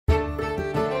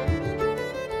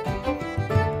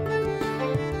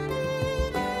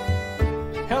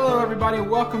everybody.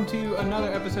 Welcome to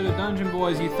another episode of Dungeon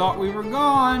Boys. You thought we were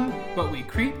gone, but we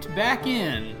creeped back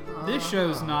in. This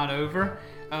show's not over,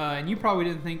 and you probably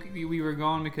didn't think we were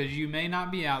gone because you may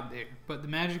not be out there. But the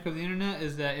magic of the internet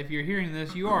is that if you're hearing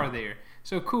this, you are there.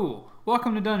 So cool.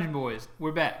 Welcome to Dungeon Boys.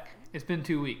 We're back. It's been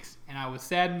 2 weeks, and I was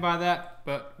saddened by that,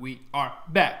 but we are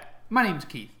back. My name's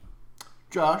Keith.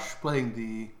 Josh, playing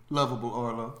the lovable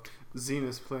Orlo.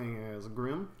 Zenas playing as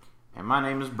Grim. And my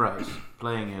name is Bryce,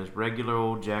 playing as regular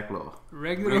old Jack Law.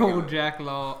 Regular old Jack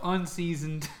Law,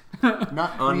 unseasoned.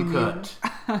 Not Uncut.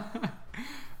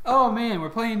 Oh man, we're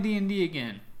playing D&D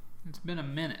again. It's been a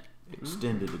minute.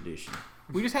 Extended edition.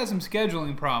 We just had some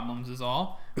scheduling problems is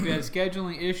all. We had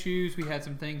scheduling issues, we had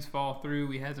some things fall through,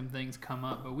 we had some things come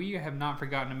up, but we have not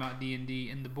forgotten about D&D,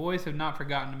 and the boys have not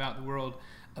forgotten about the world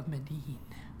of Medine.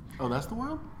 Oh, that's the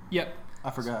world? Yep.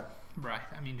 I forgot. Right.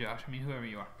 I mean, Josh. I mean, whoever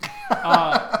you are.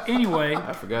 Anyway.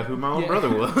 I forgot who my own brother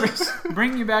was.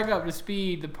 Bring you back up to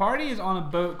speed. The party is on a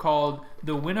boat called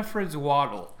the Winifred's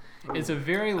Waddle. It's a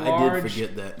very large... I did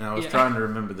forget that, and I was trying to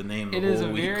remember the name of the whole week. It is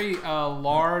a very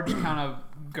large, kind of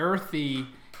girthy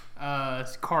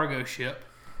cargo ship.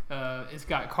 It's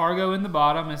got cargo in the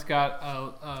bottom. It's got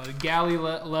a galley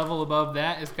level above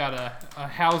that. It's got a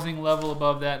housing level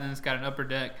above that, and then it's got an upper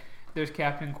deck. There's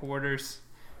captain quarters.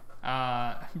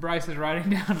 Bryce is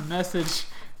writing down a message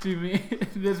to me.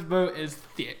 This boat is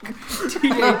thick.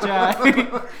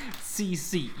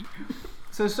 THICC.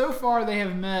 So far they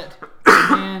have met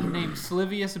a man named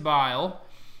Slivius Bile,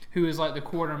 who is like the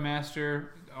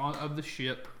quartermaster of the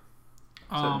ship.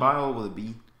 Is that Bile with a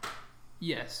B?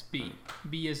 Yes, B.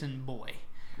 B as in boy.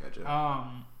 Gotcha.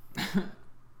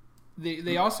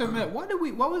 They also met. What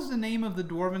was the name of the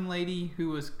dwarven lady who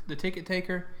was the ticket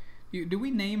taker? Do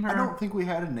we name her? I don't think we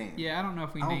had a name. Yeah, I don't know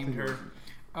if we named her.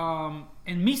 And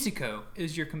Misiko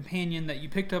is your companion that you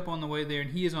picked up on the way there,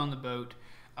 and he is on the boat.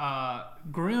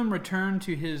 Grim returned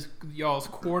to y'all's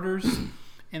quarters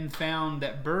and found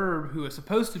that Burb, who was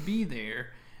supposed to be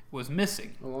there, was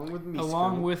missing.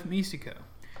 Along with Misiko.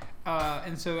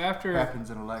 And so after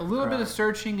a little bit of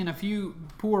searching and a few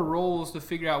poor rolls to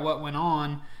figure out what went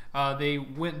on, they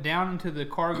went down into the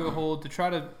cargo hold to try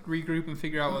to regroup and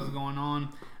figure out what was going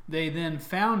on. They then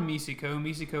found Misiko.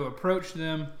 Misiko approached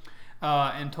them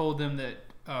and told them that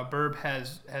Burb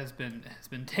has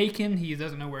been taken. He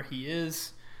doesn't know where he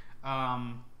is.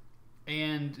 And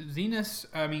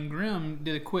Grim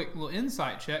did a quick little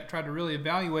insight check, tried to really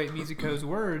evaluate Misiko's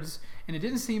words, and it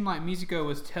didn't seem like Misiko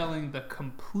was telling the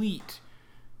complete,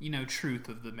 truth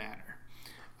of the matter.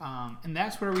 And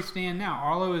that's where we stand now.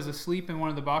 Arlo is asleep in one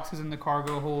of the boxes in the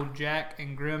cargo hold. Jack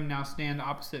and Grim now stand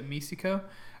opposite Misiko.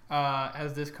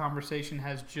 As this conversation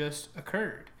has just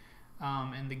occurred.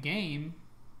 And the game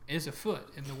is afoot,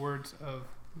 in the words of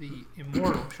the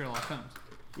immortal Sherlock Holmes.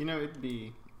 It'd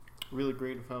be really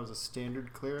great if I was a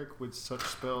standard cleric with such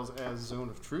spells as Zone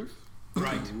of Truth.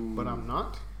 Right. But I'm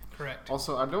not. Correct.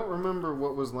 Also, I don't remember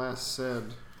what was last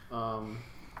said. I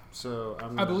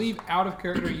believe out of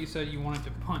character you said you wanted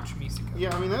to punch Misiko. Yeah,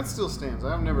 that still stands.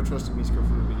 I've never trusted Misiko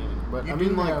from the beginning.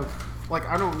 But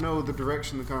I don't know the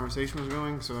direction the conversation was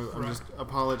going, so I just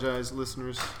apologize,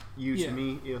 listeners, to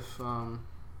me, if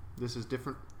this is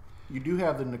different. You do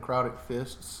have the necrotic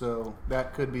fist, so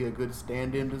that could be a good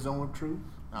stand-in to Zone of Truth.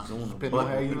 Depending on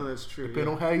how you, that's true.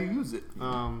 Depending on how you use it.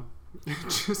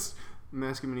 Just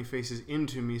masking many faces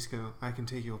into Misiko. I can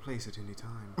take your place at any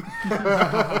time.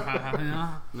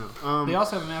 No. They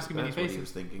also have a masking many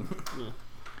faces. That's what he was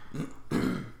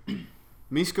thinking. Yeah.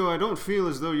 Misiko, I don't feel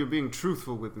as though you're being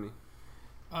truthful with me.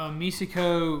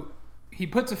 Misiko, he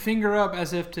puts a finger up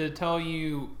as if to tell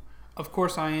you, of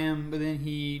course I am, but then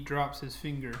he drops his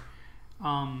finger.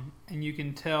 And you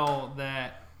can tell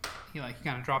that he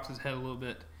kind of drops his head a little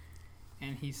bit.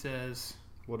 And he says,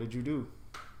 "What did you do?"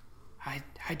 I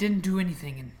didn't do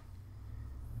anything, and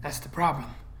that's the problem.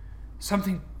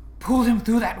 Something pulled him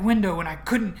through that window, and I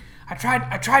couldn't. I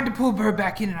tried to pull Burr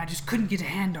back in, and I just couldn't get a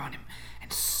hand on him.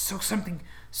 And so something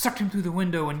sucked him through the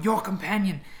window, and your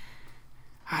companion,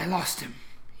 I lost him.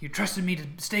 You trusted me to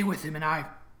stay with him, and I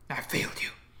failed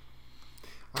you.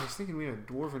 I was thinking we had a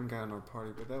dwarven guy in our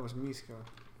party, but that was Misiko.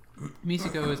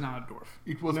 Misiko is not a dwarf.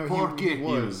 It was Porky. He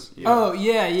was. Yeah. Oh,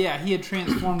 yeah. He had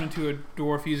transformed into a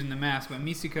dwarf using the mask, but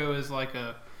Misiko is like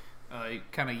a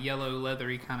kind of yellow,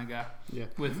 leathery kind of guy. Yeah.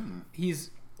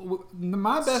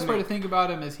 My best way to think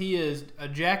about him is he is a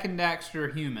Jack and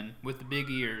Daxter human with the big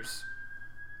ears.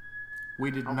 We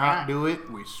did not do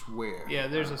it, we swear. Yeah,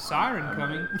 there's a siren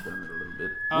coming.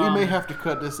 We may have to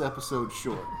cut this episode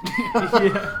short.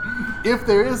 Yeah. If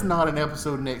there is not an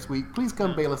episode next week, please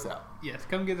come bail us out. Yes,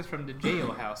 come get us from the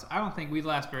jailhouse. I don't think we'd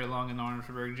last very long in the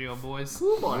Arnsberg jail, boys.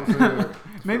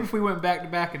 Maybe if we went back to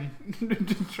back and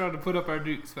tried to put up our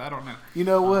dukes, but I don't know. You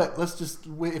know what? Let's just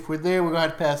if we're there, we're gonna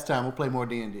have to pass time. We'll play more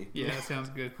D&D. Yeah, that sounds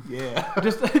good. Yeah,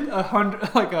 Just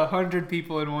 100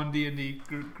 people in one D&D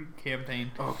group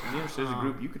campaign. Oh, yes, there's a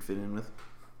group you could fit in with.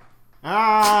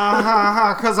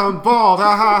 Because I'm bald.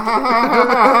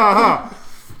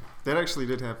 That actually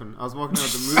did happen. I was walking out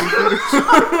of the movie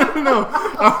theater. No,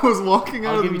 I was walking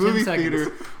out of the movie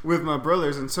theater with my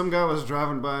brothers, and some guy was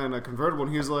driving by in a convertible,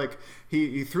 and he was like,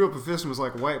 he threw up a fist and was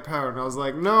like, white power. And I was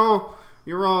like, no,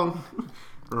 you're wrong.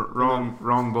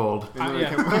 Wrong bald. And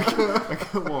then I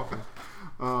kept walking.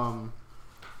 Well,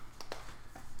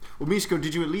 Mishko,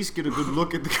 did you at least get a good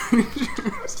look at the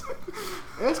creatures?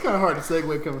 it's kind of hard to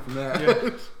segue coming from that.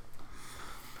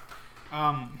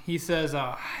 Yeah. He says,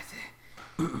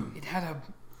 it had a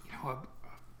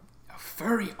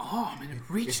furry arm, and it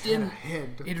reached in.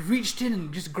 It reached in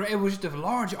and just it was just a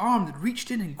large arm that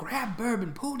reached in and grabbed Burb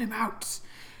and pulled him out.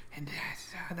 And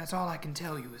that's all I can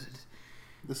tell you. Is it?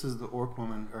 This is the orc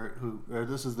woman, or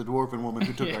this is the dwarven woman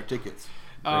who took our tickets.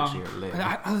 But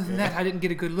other than that, I didn't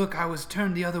get a good look. I was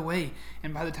turned the other way,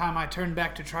 and by the time I turned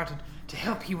back to try to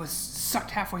help, he was sucked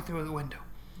halfway through the window.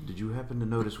 Did you happen to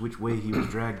notice which way he was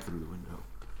dragged through the window?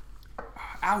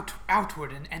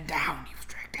 Outward and down. He was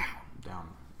dragged down. Down.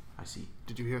 I see.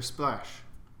 Did you hear a splash?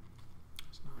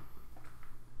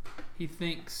 He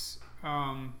thinks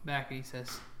back and he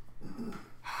says,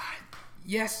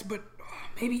 yes, but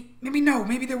maybe no.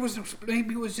 Maybe it was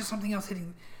just something else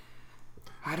hitting.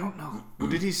 I don't know. Well,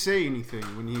 did he say anything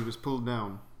when he was pulled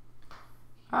down?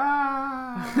 All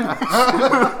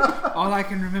I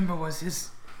can remember was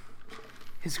his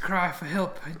cry for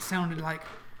help. It sounded like,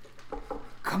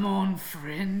 "Come on,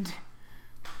 friend."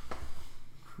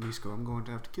 Misko, I'm going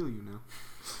to have to kill you now.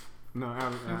 No,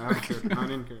 out of character, not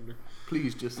in character.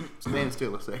 Please just stand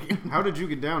still a second. How did you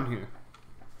get down here?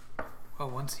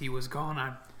 Well, once he was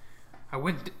gone, I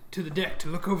went to the deck to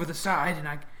look over the side, and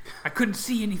I couldn't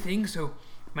see anything, so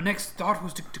my next thought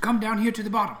was to come down here to the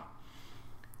bottom.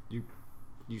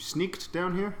 You sneaked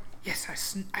down here? Yes,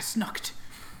 I snucked.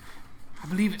 I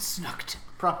believe it's snucked.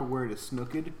 Proper word is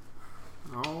snooked.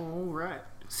 All right.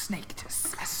 Snaked.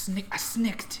 I snicked.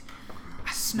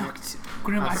 I snucked.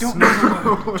 Grim, I don't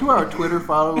know the word. To our Twitter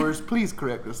followers, please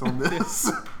correct us on this.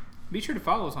 Be sure to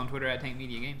follow us on Twitter at Tank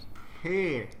Media Games.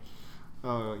 Hey.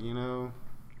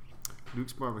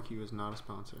 Duke's Barbecue is not a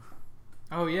sponsor.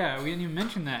 Oh, yeah, we didn't even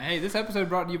mention that. Hey, this episode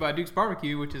brought to you by Duke's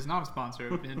Barbecue, which is not a sponsor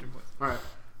of Enter Voice. All right.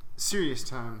 Serious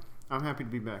time. I'm happy to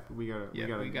be back, but we gotta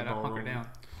hunker down.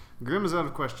 Grim is out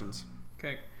of questions.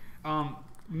 Okay.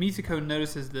 Misako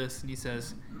notices this and he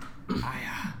says,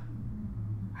 I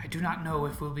do not know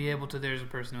if we'll be able to. There's a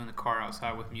person in the car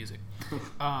outside with music.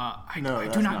 I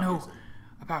do not know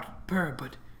about Burr,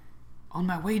 but on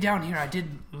my way down here, I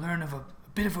did learn of a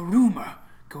bit of a rumor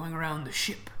going around the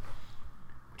ship.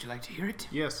 Would you like to hear it?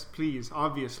 Yes, please,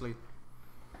 obviously.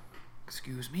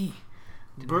 Excuse me.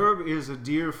 Burb is a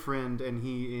dear friend, and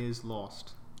he is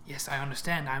lost. Yes, I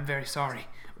understand. I'm very sorry.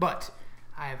 But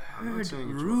I've heard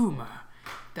rumor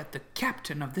that the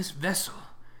captain of this vessel,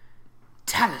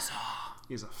 Talazar,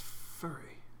 is a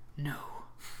furry. No.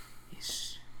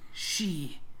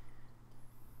 She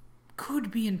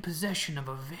could be in possession of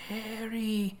a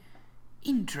very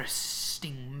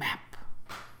interesting map.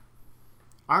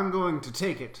 I'm going to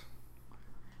take it.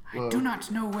 I do not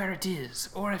know where it is,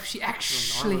 or if she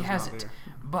actually has it.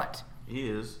 But he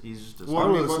is. He's just. I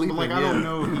don't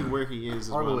know where he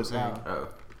is. Arlo is out. Oh.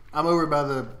 I'm over by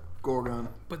the Gorgon.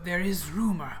 But there is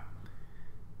rumor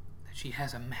that she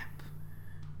has a map.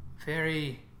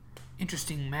 Very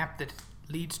interesting map that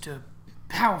leads to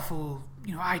powerful,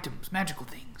 items, magical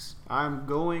things. I'm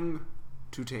going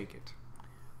to take it.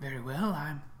 Very well.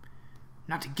 I'm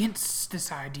not against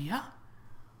this idea.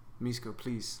 Misko,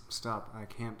 please stop. I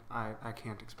can't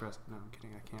express. No, I'm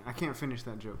kidding. I can't finish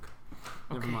that joke.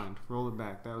 Never mind. Roll it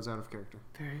back. That was out of character.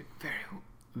 Very, very.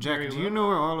 Jack, very do you know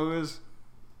where Arlo is?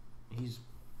 He's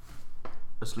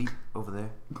asleep over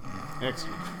there.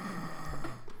 Excellent.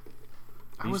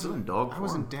 I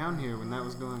wasn't down here when that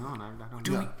was going on. I don't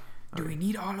know. Do we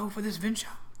need Arlo for this venture,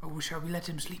 or shall we let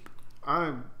him sleep?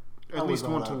 I at least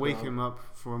want to wake him up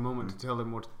for a moment to tell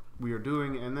him what we are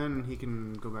doing, and then he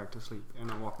can go back to sleep, and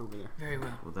I'll walk over there. Very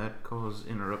well. Will that cause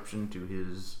interruption to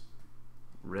his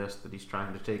rest that he's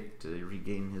trying to take to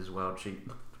regain his wild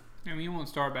shape? I mean, it won't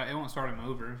start him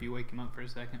over if you wake him up for a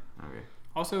second. Okay.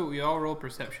 Also, we all roll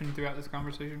perception throughout this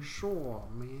conversation. Sure,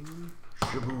 man.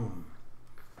 Shaboom.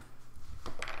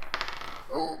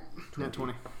 Oh, Nat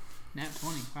 20. Nat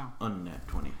 20. Wow. Unnat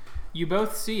 20. You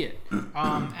both see it.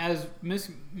 As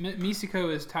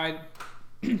Misako is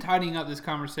tidying up this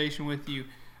conversation with you,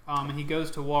 and he goes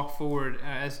to walk forward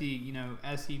as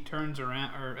he turns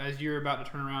around, or as you're about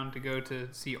to turn around to go to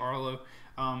see Arlo.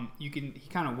 He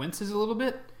kind of winces a little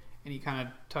bit, and he kind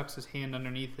of tucks his hand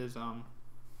underneath his like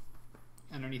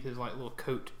little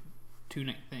coat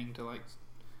tunic thing to like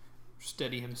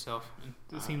steady himself. And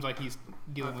it seems like he's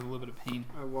dealing with a little bit of pain.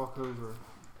 I walk over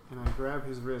and I grab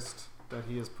his wrist that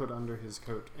he has put under his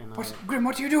coat, and Grim,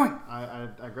 what are you doing? I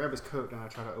grab his coat and I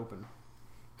try to open.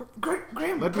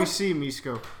 Grim, let me see,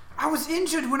 Misko. I was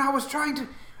injured when I was trying to.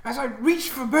 As I reached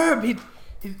for Burb,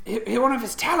 he one of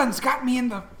his talons got me in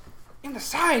the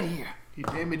side here. He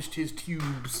damaged his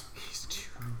tubes.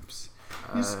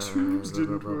 His tubes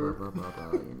didn't work.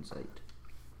 Insight.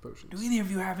 Potions. Do either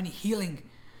of you have any healing?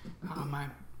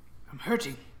 I'm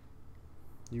hurting.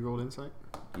 You rolled insight?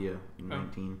 Yeah,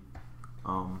 19.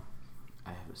 I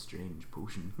have a strange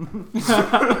potion.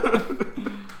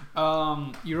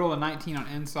 You roll a 19 on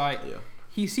insight. Yeah.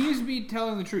 He seems to be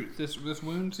telling the truth. This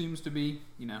wound seems to be,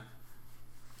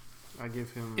 I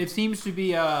give him. It seems to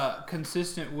be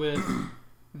consistent with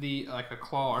a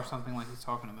claw or something like he's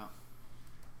talking about.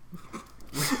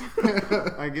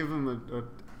 I give him a.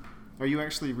 Are you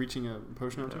actually reaching a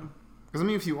potion out to him? Because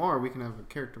if you are, we can have a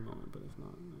character moment. But if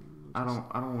not, I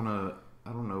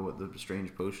don't know what the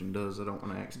strange potion does. I don't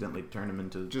want to accidentally turn him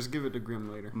into. Just give it to Grim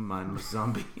later. Mindless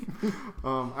zombie.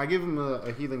 I give him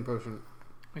a healing potion.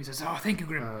 He says, "Oh, thank you,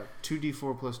 Grim."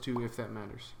 2d4 plus 2, if that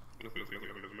matters.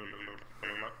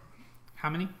 How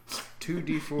many? 2d4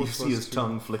 You plus see his 2.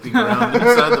 tongue flipping around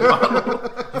inside the bottle.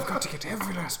 You've got to get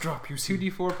every last drop. You see.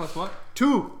 2d4 plus what?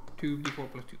 2.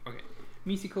 2d4 plus 2. Okay.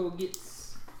 Misako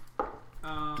gets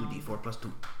 2d4 plus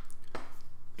 2.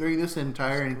 During this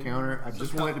entire encounter, I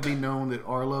just want it to be known that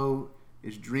Arlo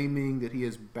is dreaming that he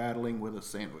is battling with a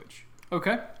sandwich.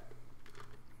 Okay.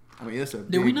 It's a Did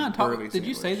big, we not talk? burly Did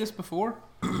you say sandwich. this before?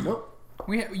 Nope.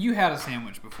 You had a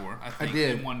sandwich before, I think,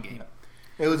 did. in one game.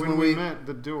 It was when we met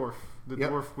the dwarf. The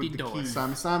Yep. dwarf with The the dwarf. key.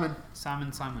 Simon.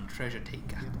 Simon, treasure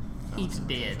taker. He's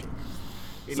dead.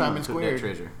 Simon took that squared.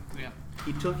 treasure. Yeah.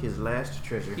 He took his last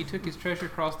treasure. He took his treasure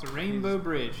across the Rainbow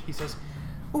Bridge. He says,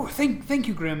 "Oh, thank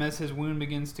you, Grim." As his wound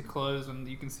begins to close, and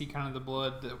you can see kind of the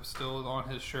blood that was still on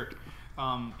his shirt.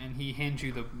 And he hands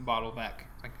you the bottle back.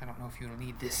 It's like, I don't know if you'll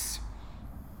need this.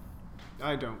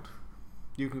 I don't.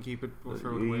 You can keep it. We'll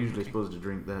throw it You're away. usually supposed to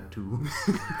drink that too.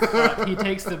 He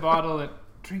takes the bottle and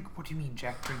drink. What do you mean,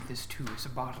 Jack? Drink this too. It's a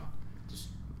bottle.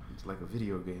 It's like a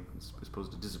video game. It's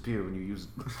supposed to disappear when you use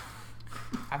it.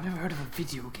 I've never heard of a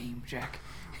video game, Jack.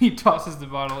 He tosses the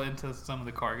bottle into some of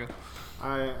the cargo.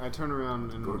 I turn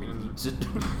around Gorgon and eats it.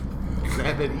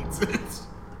 Rabbit eats it.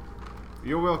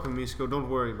 you're welcome, Misko. Don't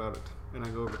worry about it. And I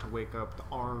go over to wake up the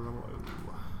Arlo.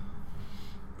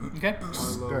 Okay.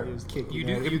 Arlo is kicking You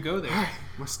at him. you go there.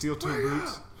 my steel-toe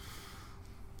boots.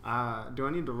 Do I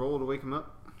need to roll to wake him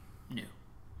up? No.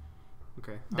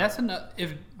 Okay. That's enough.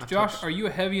 If I Josh, touched- are you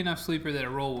a heavy enough sleeper that a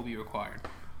roll will be required?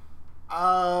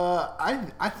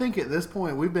 I think at this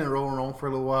point we've been rolling on for a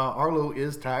little while. Arlo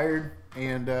is tired,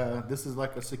 and this is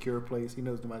like a secure place. He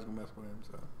knows nobody's gonna mess with him.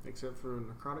 So Except for a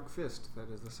necrotic fist that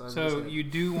is the size of So his head. you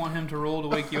do want him to roll to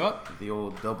wake you up? The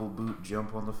old double boot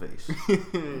jump on the face.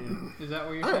 Is that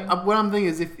what you're saying? what I'm thinking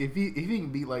is if he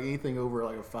can beat like anything over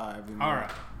like a 5, then All right.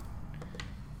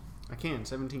 I can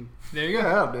 17. There you yeah, go.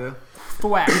 that'll do.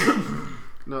 Thwack.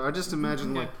 No, I just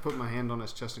imagine Okay. like put my hand on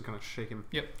his chest and kind of shake him.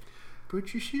 Yep.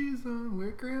 Put your shoes on, we're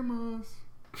grandmas.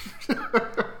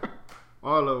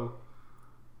 Arlo,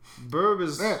 Burb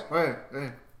is Hey.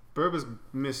 Burb is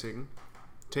missing,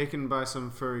 taken by some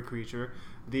furry creature.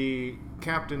 The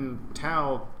Captain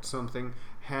Tal something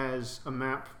has a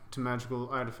map to magical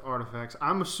artifacts.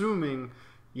 I'm assuming,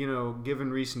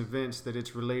 given recent events, that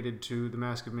it's related to the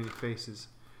Mask of Many Faces.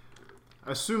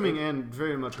 Assuming and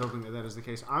very much hoping that is the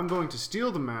case. I'm going to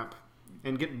steal the map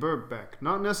and get Burb back.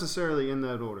 Not necessarily in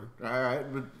that order. All right,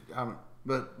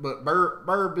 but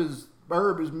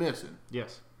Burb is missing.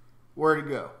 Yes. Where'd he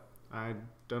go? I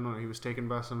don't know. He was taken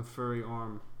by some furry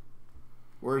arm.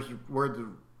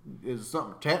 Is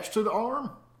something attached to the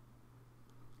arm?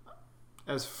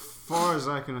 As far as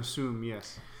I can assume,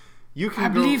 yes. You can I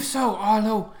go. believe so,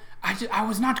 Arlo. I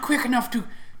was not quick enough to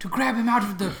grab him out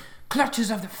of the clutches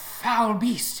of the foul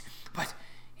beast, but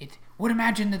it would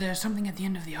imagine that there's something at the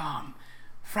end of the arm.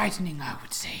 Frightening, I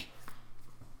would say.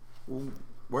 Well,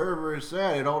 wherever it's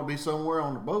at, it ought to be somewhere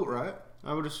on the boat, right?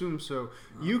 I would assume so.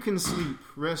 You can sleep,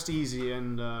 rest easy,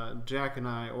 and Jack and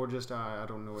I, or just I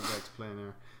don't know what Jack's plan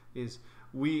there is.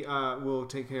 We will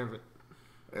take care of it.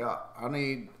 Yeah, I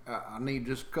need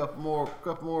just a couple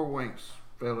more winks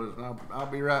fellas. I'll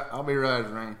be right. I'll be right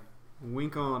as rain.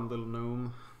 Wink on, little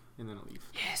gnome, and then I'll leave.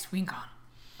 Yes, wink on.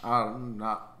 I'm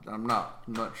not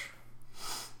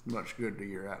much good to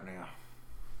you right now.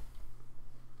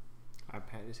 I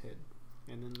pat his head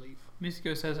and then leave.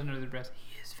 Misiko says under their breath,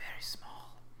 he is very small.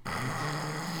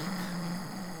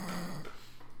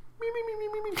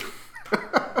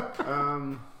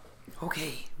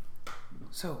 Okay,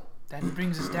 so that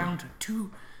brings us down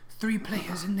to 3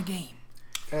 players in the game.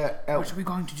 What are we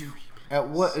going to do? At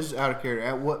what is out of character?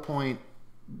 At what point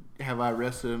have I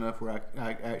rested enough where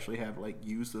I actually have like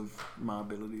use of my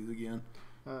abilities again?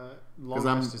 Long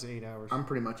rest is 8 hours. I'm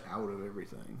pretty much out of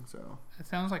everything. So That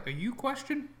sounds like a you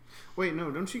question. Wait,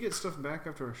 no, don't you get stuff back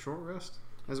after a short rest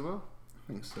as well?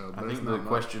 I think so. I But think the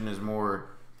question is more,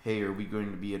 hey, are we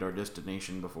going to be at our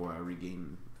destination before I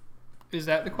regain? Is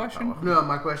that the question? No,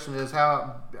 my question is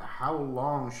how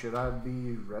long should I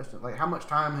be resting? Like how much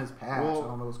time has passed? Well, I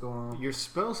don't know what's going on. Your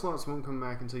spell slots won't come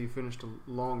back until you finished a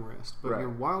long rest, but Right. your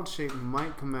wild shape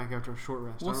might come back after a short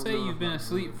rest. We'll say you've been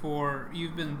asleep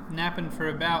you've been napping for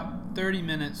about 30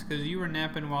 minutes because you were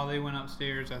napping while they went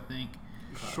upstairs, I think,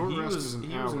 Short He rest was is an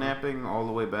he hour. was napping all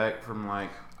the way back from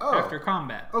like after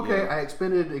combat. Okay, Yeah.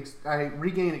 I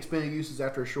regain expended uses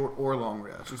after a short or long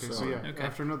rest. Okay, so yeah, Okay.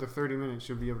 after another 30 minutes,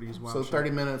 you'll be able to use wild So shape. 30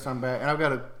 minutes, I'm back, and I've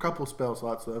got a couple spell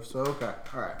slots left. So okay,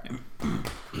 all right,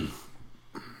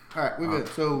 all right, we're good.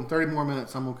 So 30 more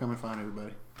minutes, I'm gonna come and find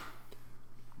everybody.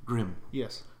 Grim.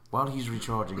 Yes. While he's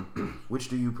recharging, which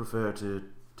do you prefer to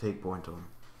take point on?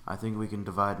 I think we can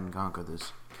divide and conquer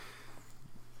this.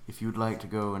 If you'd like to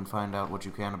go and find out what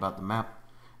you can about the map,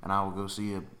 and I will go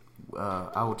see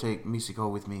I will take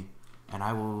Misiko with me, and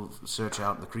I will search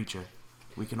out the creature.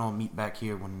 We can all meet back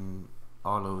here when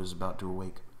Arlo is about to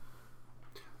awake.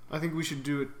 I think we should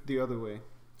do it the other way.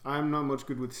 I'm not much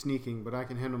good with sneaking, but I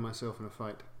can handle myself in a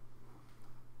fight.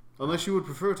 Unless you would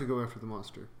prefer to go after the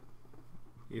monster.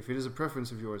 If it is a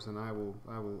preference of yours, then I will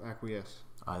acquiesce.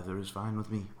 Either is fine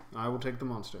with me. I will take the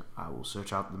monster. I will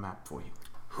search out the map for you.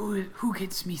 Who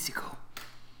gets Misiko?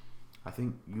 I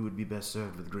think you would be best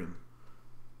served with Grim.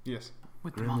 Yes.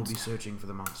 With the Grim will monster. be searching for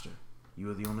the monster. You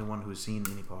are the only one who has seen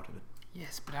any part of it.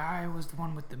 Yes, but I was the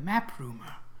one with the map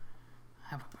rumor. I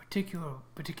have a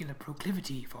particular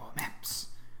proclivity for maps.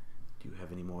 Do you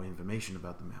have any more information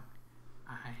about the map?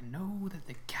 I know that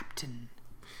the captain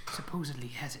supposedly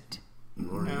has it. You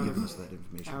already given us that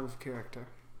information. Out of character.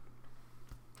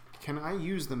 Can I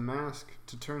use the mask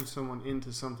to turn someone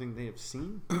into something they have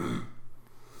seen?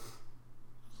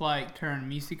 Like turn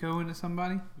Misiko into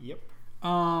somebody. Yep.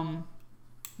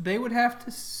 They would have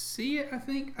to see it. I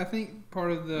think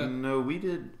part of the No, we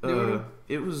did. They would've-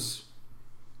 It was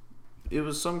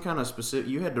some kind of specific.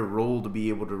 You had to roll to be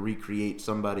able to recreate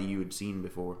somebody you had seen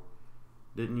before,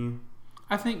 didn't you?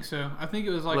 I think so. I think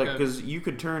it was like a Because you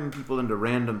could turn people into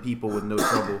random people with no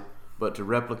trouble, but to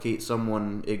replicate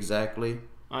someone exactly,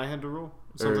 I had to roll.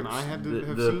 Something I had to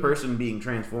have the seen. person being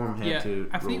transformed had to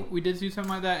I roll. think we did do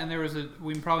something like that, and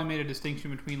we probably made a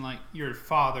distinction between like your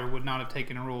father would not have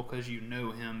taken a roll because you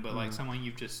know him, but like someone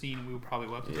you've just seen, we would probably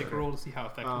have to take a roll to see how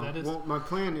effective that is. Well, my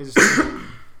plan is to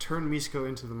turn Misiko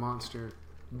into the monster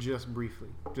just briefly,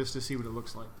 just to see what it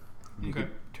looks like. You Okay.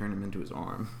 could turn him into his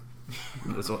arm.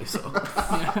 That's all he saw.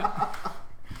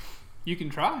 You can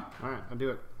try. Alright, I'll do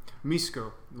it.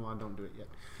 Misiko. Well, I don't do it yet.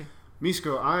 Okay.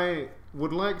 Misiko, I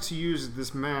would like to use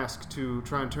this mask to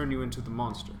try and turn you into the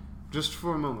monster. Just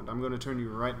for a moment. I'm going to turn you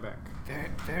right back. Very,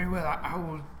 very well. I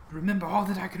will remember all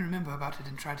that I can remember about it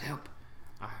and try to help.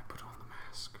 I put on the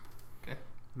mask. Okay.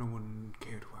 No one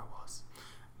cared who I was.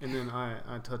 And then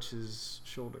I touch his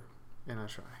shoulder. And I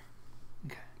try.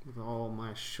 Okay. With all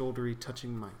my shouldery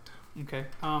touching might. Okay.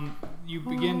 You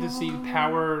begin to see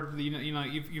power.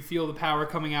 You feel the power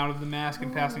coming out of the mask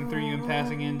and passing through you and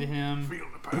passing into him. Feel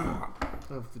the power.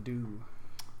 Of the dew.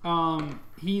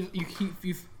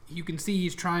 You can see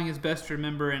he's trying his best to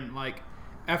remember, and like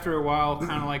after a while,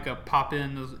 kind of like a pop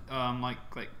in, like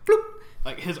bloop,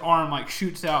 like his arm like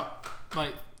shoots out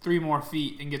like 3 more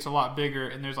feet and gets a lot bigger,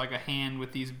 and there's like a hand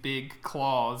with these big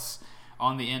claws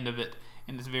on the end of it,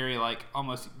 and it's very like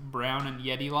almost brown and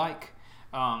Yeti like.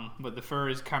 But the fur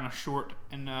is kind of short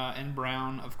and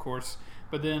brown, of course.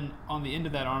 But then on the end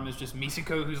of that arm is just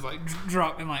Misiko, who's like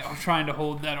dropping, like trying to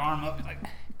hold that arm up. He's like,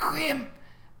 Grim,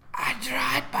 I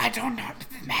tried, but I don't know if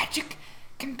the magic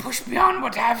can push beyond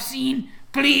what I've seen.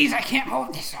 Please, I can't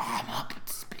hold this arm up.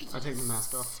 Please. I take the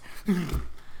mask off.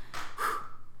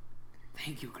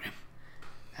 Thank you, Grim.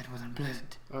 That was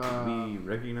unpleasant. we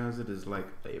recognize it as like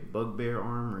a bugbear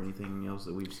arm or anything else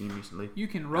that we've seen recently. You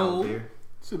can roll. Owlbear.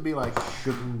 This would be like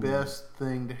the best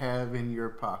thing to have in your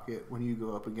pocket when you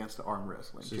go up against the arm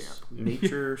wrestling champ.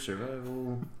 Nature,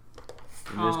 survival,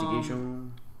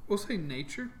 investigation. We'll say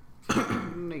nature.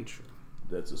 Nature.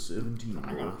 That's a 17.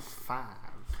 I got a 5.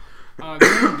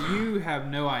 Graham, you have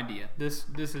no idea. This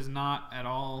is not at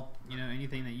all,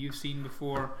 anything that you've seen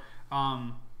before.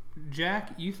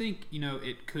 Jack, you think,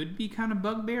 it could be kind of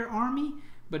Bugbear Army,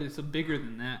 but it's bigger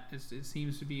than that. It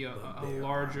seems to be a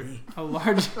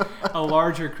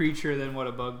larger creature than what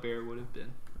a bugbear would have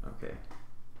been. Okay.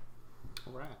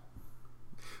 All right.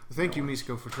 Well, thank you,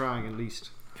 Misko, for trying at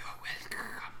least. You're welcome.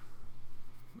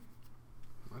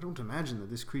 I don't imagine that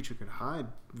this creature could hide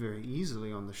very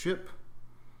easily on the ship.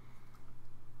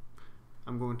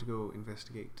 I'm going to go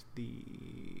investigate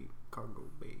the cargo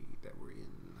bay that we're in.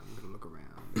 I'm going to look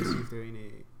around and see if there are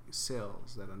any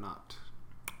cells that are not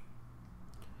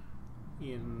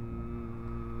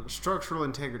in structural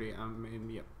integrity.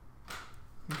 Yep.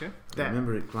 Okay.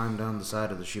 Remember, it climbed down the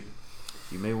side of the ship.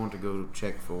 You may want to go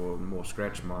check for more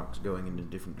scratch marks going in a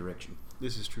different direction.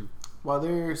 This is true. While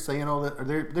they're saying all that,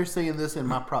 or they're saying this in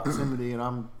my proximity, and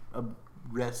I'm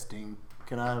resting.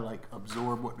 Can I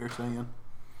absorb what they're saying?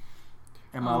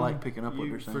 Am I picking up what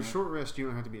they're saying? For short rest, you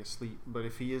don't have to be asleep. But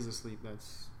if he is asleep,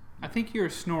 that's. I think you're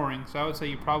snoring, so I would say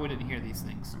you probably didn't hear these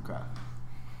things. Okay.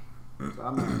 So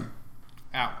I'm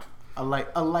Out. a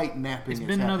light napping. It's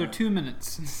been another 2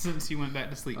 minutes since you went back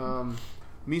to sleep.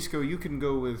 Misko, you can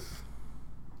go with.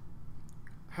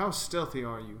 How stealthy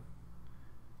are you?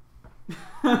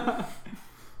 I'm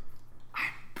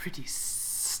pretty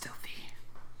stealthy.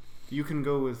 You can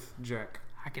go with Jack.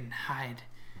 I can hide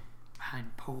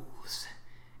behind poles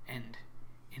and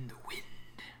in the wind.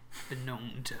 Been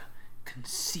known to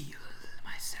conceal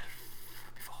myself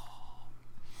before.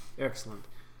 Excellent.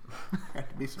 Got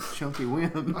to be some chunky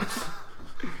wind.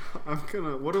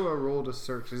 What do I roll to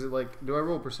search? Is it do I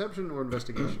roll perception or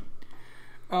investigation?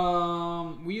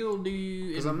 We'll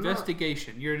do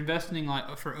investigation. You're investing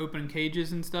for open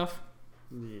cages and stuff.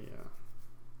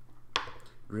 Yeah.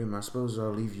 Grim, I suppose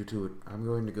I'll leave you to it. I'm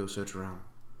going to go search around.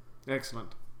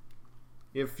 Excellent.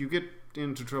 If you get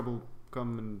into trouble,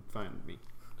 come and find me.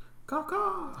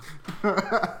 Caw-caw!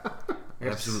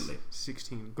 Absolutely.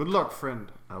 16. Good luck,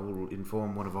 friend. I will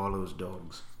inform one of Arlo's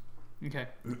dogs. Okay.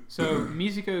 So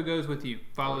Mizuko goes with you,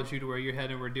 follows you to where you're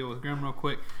headed. We'll deal with Grim real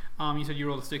quick. You said you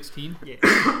rolled a 16. Yeah.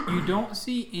 You don't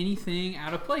see anything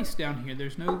out of place down here.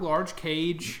 There's no large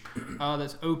cage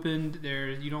that's opened.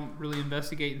 You don't really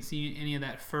investigate and see any of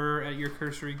that fur at your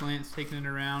cursory glance, taking it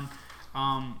around.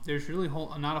 There's really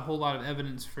not a whole lot of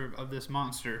evidence of this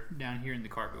monster down here in the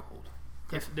cargo hold.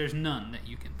 If there's none that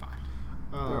you can find.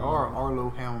 There are Arlo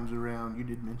hounds around. You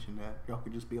did mention that. Y'all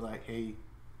could just be like, "Hey,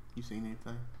 you seen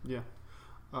anything?" Yeah.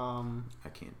 I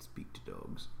can't speak to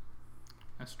dogs.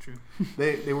 That's true.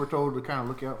 They were told to kind of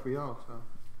look out for y'all. So.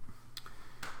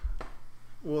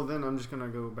 Well, then I'm just gonna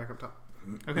go back up top.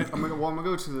 Okay. I'm gonna go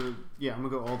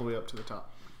all the way up to the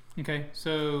top. Okay.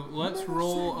 So let's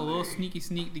roll a little sneak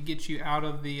to get you out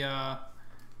of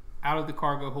the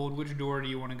cargo hold. Which door do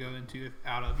you want to go into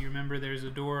out of? You remember there's a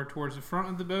door towards the front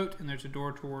of the boat, and there's a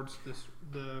door towards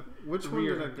the Which one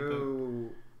rear did I of the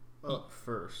boat. go up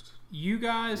first? You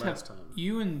guys Last time.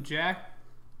 You and Jack.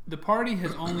 The party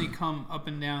has only come up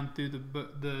and down through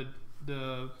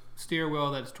the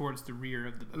stairwell that's towards the rear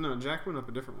of the boat. No, Jack went up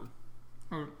a different one.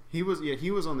 Or, He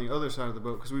was on the other side of the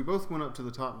boat because we both went up to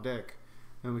the top deck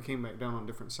and we came back down on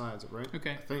different sides, right?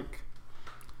 okay. I think.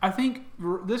 I think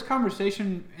this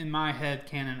conversation in my head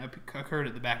canon occurred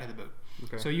at the back of the boat.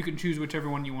 Okay. So you can choose whichever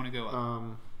one you want to go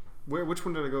up. Which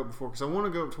one did I go up before? Because I want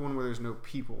to go up to one where there's no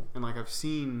people, and I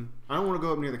don't want to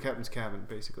go up near the captain's cabin,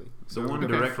 basically. The one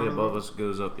directly above us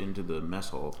goes up into the mess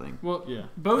hall thing. Well, yeah.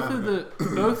 both of the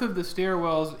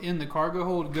stairwells in the cargo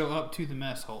hold go up to the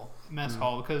mess hall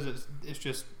because it's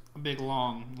just a big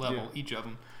long level, each of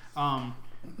them.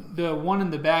 The one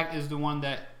in the back is the one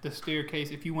that the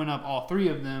staircase, if you went up all three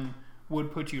of them,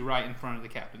 would put you right in front of the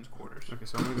captain's quarters. Okay,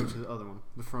 so I'm going to go to the other one,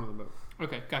 the front of the boat.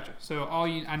 Okay, gotcha. So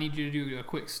I need you to do a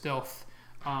quick stealth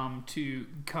to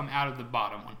come out of the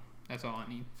bottom one. That's all I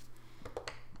need.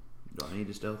 Do I need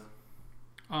a stealth?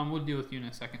 We'll deal with you in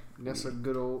a second. That's a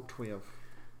good old 12.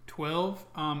 12.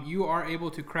 You are able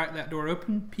to crack that door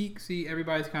open, peek, see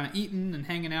everybody's kind of eating and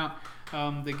hanging out.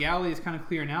 The galley is kind of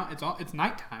clearing out. It's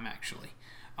nighttime actually.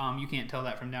 You can't tell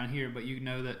that from down here, but you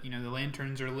know that the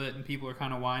lanterns are lit and people are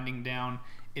kind of winding down.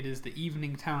 It is the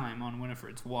evening time on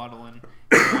Winifred's Waddle, and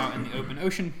you're out in the open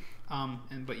ocean.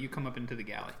 But you come up into the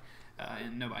galley,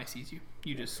 and nobody sees you.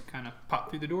 You just kind of pop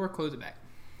through the door, close it back.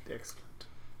 Excellent.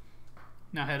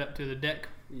 Now head up to the deck.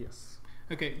 Yes.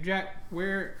 Okay, Jack,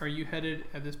 where are you headed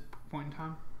at this point in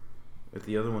time. If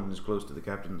the other one is close to the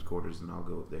captain's quarters, then I'll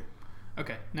go up there.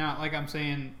 Okay. Now, like I'm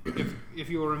saying, if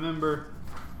you'll remember,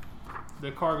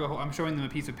 the cargo hold, I'm showing them a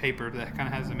piece of paper that kind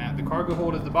of has the map. The cargo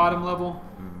hold is the bottom level.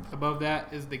 Above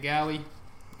that is the galley.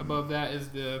 Above that is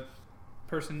the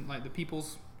person, like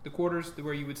the quarters,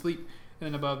 where you would sleep. And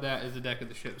then above that is the deck of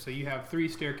the ship. So you have 3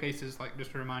 staircases, like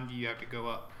just to remind you have to go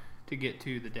up to get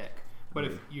to the deck. But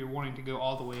if you're wanting to go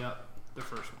all the way up, the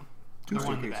first one. 2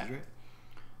 staircases,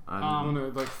 right?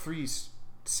 No, like 3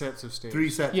 sets of stairs. 3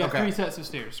 sets. Yeah, okay. 3 sets of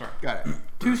stairs. Sorry. Got it.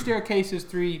 2 staircases,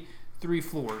 3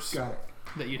 floors. Got it.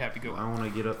 That you'd have to go I up. want to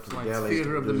get up to the Like galley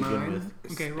theater to of the begin mind.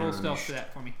 with. Okay, roll stealth for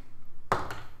that for me.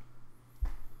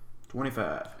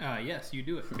 25. Yes, you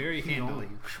do it very handily.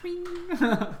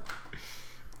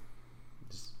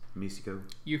 Just Misiko.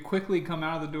 You quickly come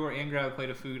out of the door and grab a plate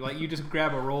of food. Like you just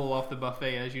grab a roll off the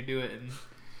buffet as you do it, and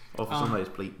Off of somebody's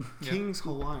plate. King's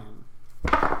Hawaiian.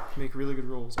 Make really good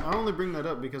rolls. I only bring that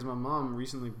up because my mom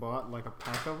recently bought like a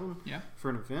pack of them for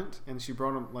an event, and she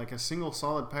brought them like a single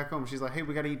solid pack home. She's like, "Hey,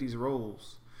 we got to eat these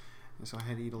rolls," and so I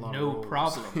had to eat a lot. no of rolls.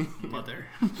 problem, mother.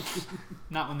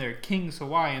 Not when they're King's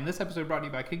Hawaiian. This episode brought to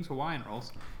you by King's Hawaiian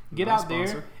Rolls. Get Nice out there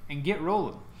sponsor. and get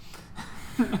rolling.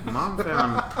 Mom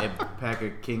found a pack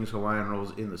of King's Hawaiian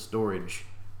Rolls in the storage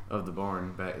of the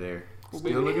barn back there.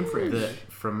 Still looking fresh.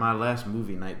 From my last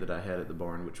movie night that I had at the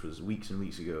barn, which was weeks and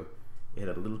weeks ago, it had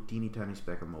a little teeny tiny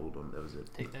speck of mold on it. That was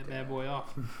it. Take that bad boy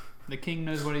off. The king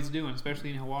knows what he's doing,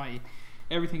 especially in Hawaii.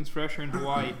 Everything's fresher in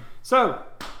Hawaii. So,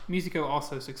 Misiko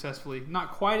also successfully,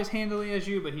 not quite as handily as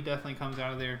you, but he definitely comes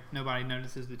out of there. Nobody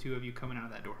notices the 2 of you coming out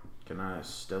of that door. Can I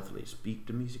stealthily speak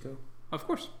to Misiko? Of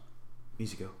course.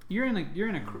 Misiko. You're in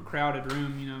a crowded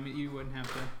room, you know. You wouldn't have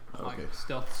to Okay.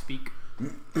 stealth speak.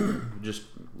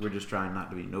 We're just trying not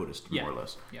to be noticed, Yeah. more or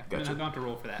less. Yeah, Gotcha. you don't have to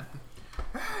roll for that.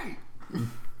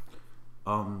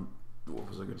 What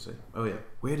was I going to say? Oh yeah,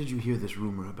 where did you hear this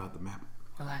rumor about the map?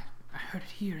 Well, I heard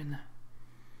it here in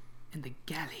the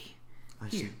galley. I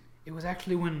Here, see. it was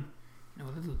actually when a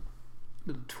little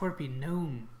twerpy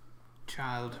gnome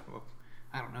child. Well,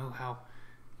 I don't know how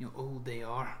old they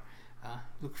are.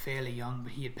 Look fairly young,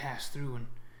 but he had passed through, and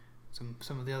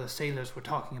some of the other sailors were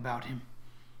talking about him.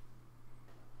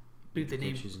 I believe Did they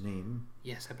you named. catch his name?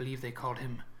 Yes, I believe they called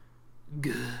him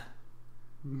Guh.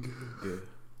 Good.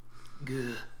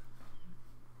 Guh.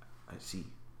 I see.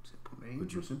 Simple name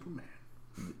Would you- for simple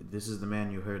man. This is the man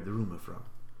you heard the rumor from.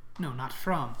 No, not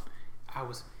from.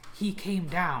 He came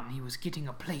down. He was getting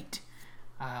a plate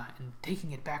and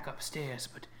taking it back upstairs,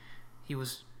 but he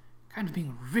was kind of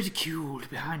being ridiculed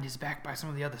behind his back by some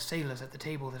of the other sailors at the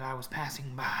table that I was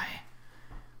passing by.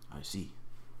 I see.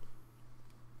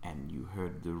 And you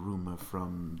heard the rumor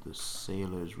from the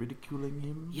sailors ridiculing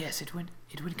him? Yes, it went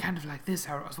kind of like this.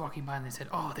 I was walking by and they said,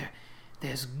 "Oh,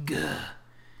 there's Guh."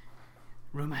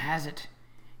 Rumor has it,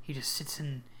 he just sits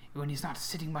in. When he's not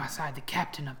sitting beside the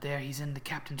captain up there, he's in the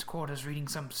captain's quarters reading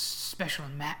some special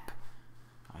map.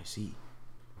 I see.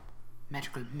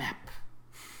 Magical map.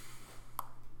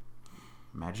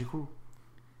 Magical?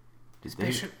 Did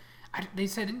Special. They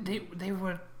said they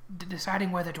were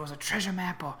deciding whether it was a treasure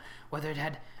map or whether it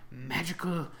had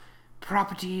magical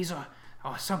properties or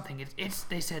something.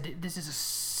 They said this is a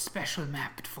special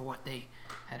map for what they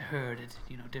had heard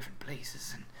at different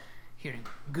places and hearing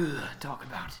Guh talk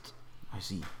about it. I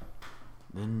see.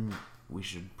 Then we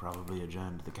should probably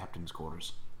adjourn to the captain's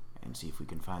quarters and see if we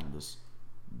can find this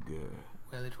girl.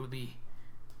 Well, it will be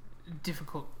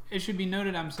difficult. It should be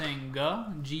noted I'm saying Guh,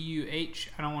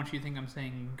 G-U-H. I don't want you to think I'm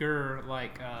saying Gur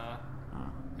like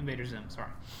Invader Zim. Sorry.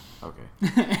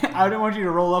 Okay. I don't want you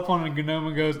to roll up on a gnome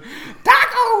and goes,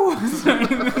 tacos!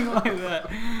 or anything like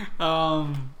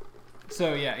that.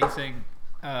 So, yeah, he's saying,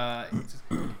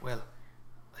 well,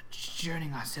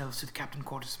 adjourning ourselves to the captain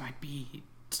quarters might be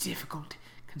difficult,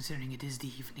 considering it is the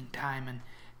evening time, and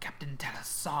Captain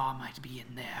Talasar might be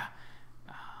in there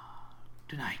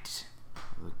tonight.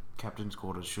 The captain's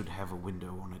quarters should have a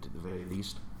window on it at the very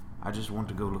least. I just want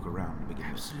to go look around to begin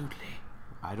with. Absolutely.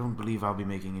 I don't believe I'll be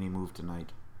making any move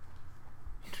tonight.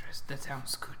 Interesting. That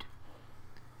sounds good.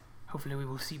 Hopefully we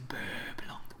will see Burb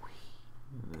along the way.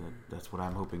 That's what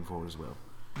I'm hoping for as well.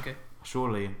 Okay.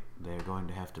 Surely they're going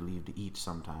to have to leave to eat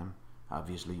sometime.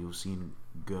 Obviously you've seen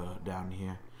Gur down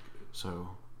here, so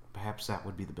perhaps that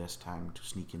would be the best time to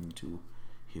sneak into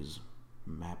his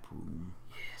map room.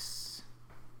 Yes.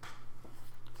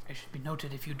 It should be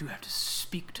noted, if you do have to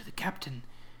speak to the captain,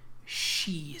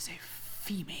 she is a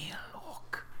female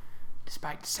orc,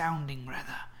 despite sounding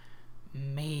rather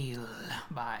male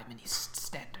by many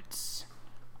standards.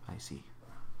 I see.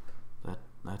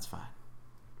 That's fine.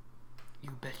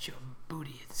 You bet your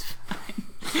booty it's fine.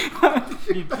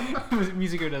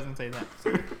 Musico doesn't say that.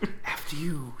 After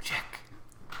you, Jack.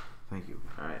 Thank you.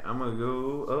 Alright, I'm going to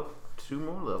go up 2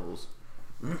 more levels.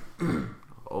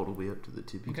 All the way up to the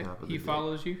tippy top of the He deck.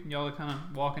 follows you. Y'all are kind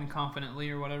of walking confidently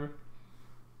or whatever.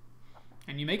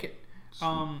 And you make it.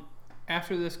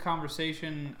 After this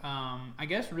conversation, I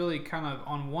guess really kind of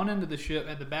on one end of the ship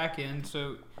at the back end.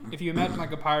 So if you imagine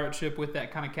like a pirate ship with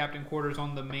that kind of captain quarters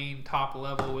on the main top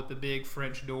level with the big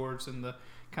French doors and the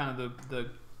kind of the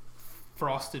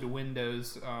frosted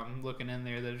windows looking in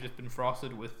there that have just been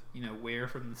frosted with wear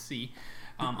from the sea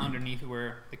underneath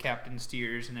where the captain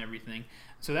steers and everything.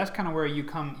 So that's kind of where you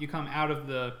come out of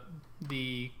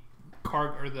the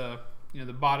cargo or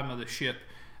the bottom of the ship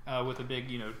with a big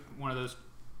one of those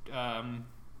kind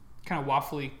of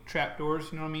waffly trap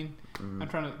doors, you know what I mean? I'm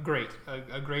trying to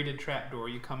a grated trap door.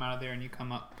 You come out of there and you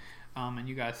come up, and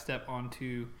you guys step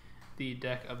onto the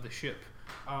deck of the ship.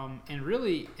 And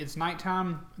really, it's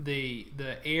nighttime. The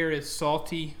air is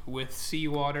salty with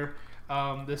seawater.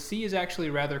 The sea is actually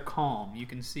rather calm. You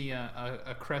can see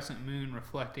a crescent moon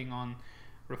reflecting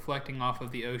off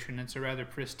of the ocean. It's a rather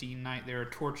pristine night. There are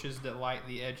torches that light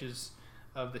the edges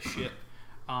of the ship.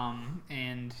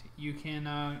 And you can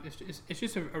it's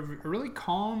just a really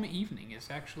calm evening.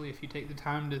 It's actually, if you take the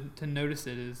time to notice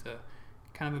it, is a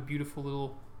kind of a beautiful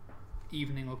little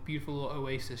evening, a beautiful little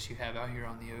oasis you have out here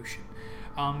on the ocean.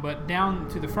 But down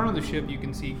to the front of the ship, you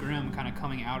can see Grim kind of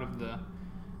coming out of the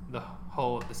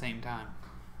hull at the same time.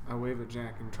 I wave at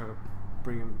Jack and try to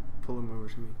pull him over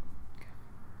to me.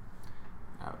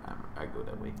 I go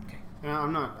that way. Okay.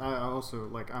 I'm not. I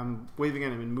also I'm waving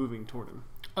at him and moving toward him.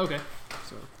 Okay.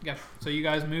 So Gotcha. So you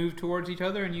guys move towards each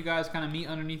other, and you guys kind of meet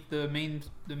underneath the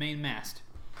main mast.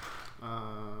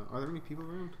 are there any people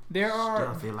around? There are.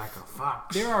 Stealthy like a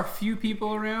fox. There are a few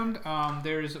people around.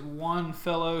 There's one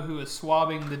fellow who is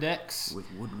swabbing the decks with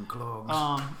wooden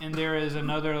clogs. And there is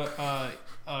another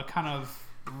kind of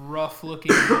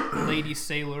rough-looking lady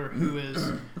sailor who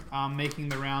is making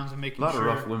the rounds and making a lot sure.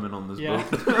 of rough women on this boat.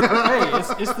 Hey,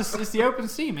 it's the open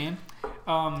sea, man.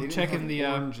 Checking the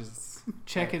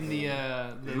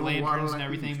lanterns and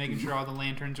everything, making sure all the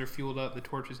lanterns are fueled up, the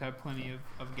torches have plenty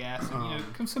of gas,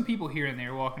 and some people here and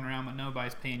there walking around, but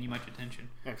nobody's paying you much attention.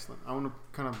 Excellent. I want to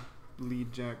kind of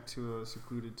lead Jack to a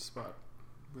secluded spot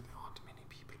where there aren't many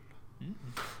people.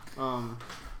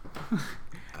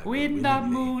 When the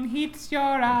moon hits your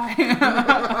eye.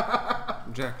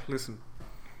 Jack, listen.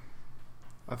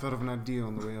 I thought of an idea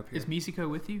on the way up here. Is Misiko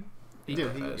with you? Yeah,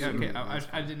 okay.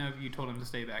 I didn't know if you told him to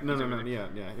stay back. No, yeah.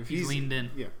 If he's leaned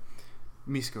in. Yeah.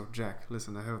 Misiko, Jack,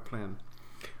 listen, I have a plan.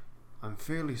 I'm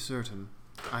fairly certain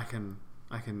I can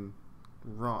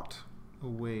rot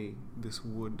away this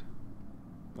wood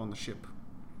on the ship.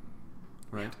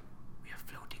 Right? We are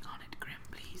floating on it, Grim,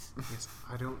 please. Yes,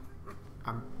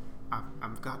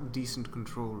 I've got decent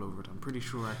control over it. I'm pretty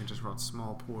sure I can just rot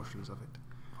small portions of it.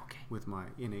 Okay. With my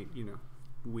innate,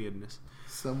 weirdness.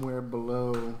 Somewhere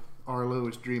below, Arlo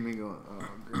is dreaming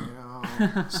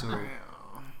on. So,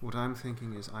 what I'm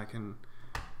thinking is I can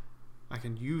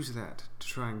use that to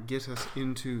try and get us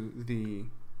into the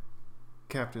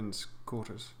captain's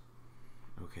quarters.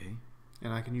 Okay.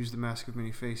 And I can use the Mask of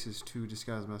Many Faces to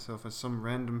disguise myself as some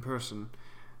random person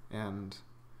and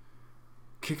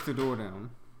kick the door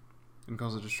down and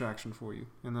cause a distraction for you.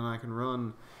 And then I can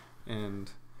run and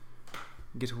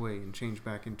get away and change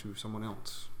back into someone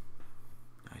else.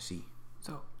 I see.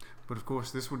 So, but of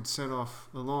course, this would set off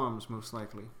alarms, most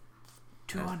likely.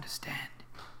 To understand,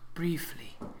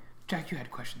 briefly, Jack, you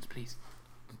had questions, please.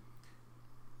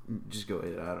 Just go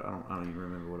ahead. I don't even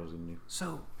remember what I was going to do.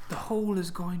 So, the hole is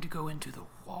going to go into the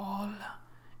wall,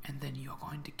 and then you're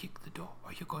going to kick the door.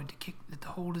 Or you're going to kick... The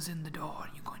hole is in the door,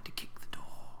 and you're going to kick the door.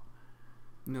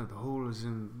 No, the hole is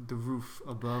in the roof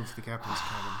above the captain's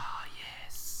cabin. Ah,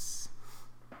 yes.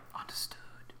 Understood.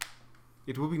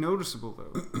 It will be noticeable,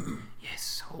 though.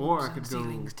 Yes, holes or I and could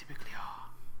ceilings typically are.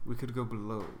 We could go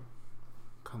below.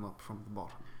 Come up from the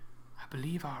bottom. I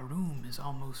believe our room is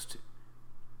almost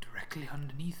directly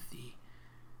underneath the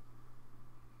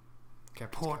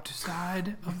port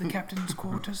side of the captain's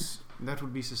quarters. That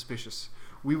would be suspicious.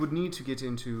 We would need to get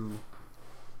into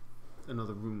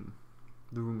another room.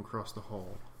 The room across the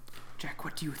hall. Jack,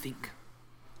 what do you think?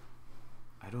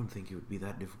 I don't think it would be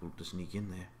that difficult to sneak in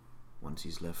there once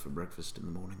he's left for breakfast in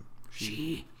the morning.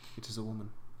 She? It is a woman.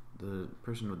 The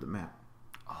person with the map.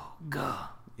 Oh, Guh.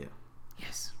 Yeah.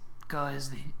 Yes. Guh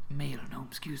is the male gnome,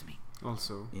 excuse me.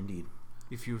 Also, indeed,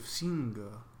 if you've seen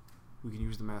Guh, we can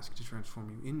use the mask to transform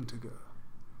you into Guh.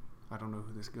 I don't know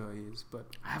who this guy is, but...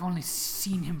 I've only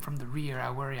seen him from the rear. I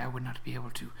worry I would not be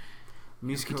able to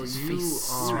Misko, his you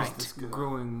face are right.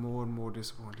 growing more and more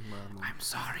disappointing by the moment. I'm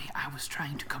sorry. I was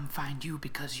trying to come find you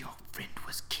because your friend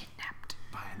was kidnapped.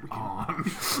 By an arm.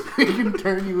 We can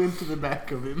turn you into the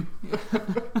back of him.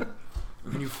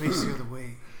 When you face the other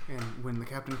way, and when the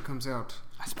captain comes out,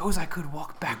 I suppose I could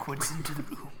walk backwards into the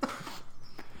room.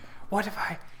 What if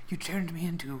you turned me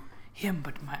into him,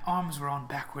 but my arms were on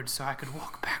backwards, so I could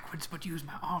walk backwards but use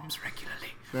my arms regularly?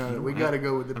 No, we got to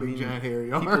go with the big giant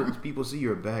hairy arm. People see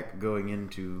your back going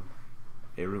into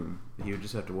a room. He would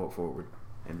just have to walk forward,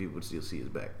 and people would still see his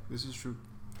back. this is true.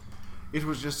 It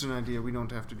was just an idea. We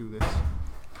don't have to do this.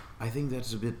 I think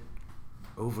that's a bit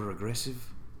over-aggressive.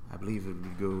 I believe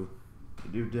it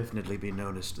would definitely be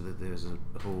noticed that there's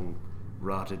a hole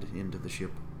rotted into the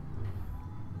ship.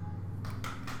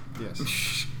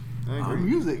 Yes. I Our agree.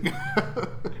 music.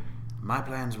 My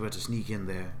plans were to sneak in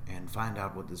there and find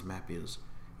out what this map is.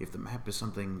 If the map is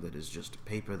something that is just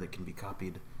paper that can be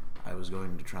copied, I was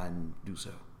going to try and do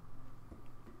so.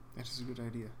 That is a good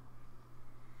idea.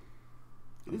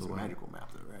 It is a magical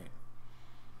map, though, right?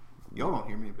 Y'all don't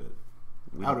hear me, but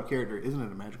We out of character, isn't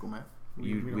it a magical map?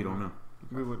 we don't know.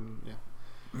 We wouldn't, yeah.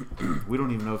 We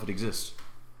don't even know if it exists.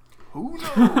 Who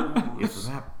knows? If the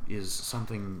map is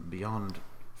something beyond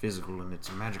physical and it's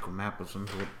a magical map of some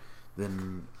sort,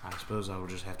 then I suppose I will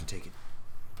just have to take it.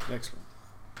 Excellent.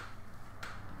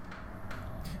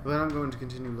 Well, then I'm going to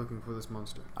continue looking for this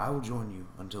monster. I will join you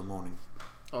until morning.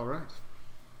 All right.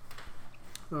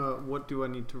 What do I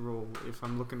need to roll if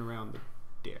I'm looking around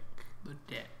the deck? The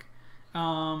deck. Where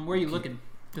are you looking?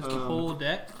 Just the whole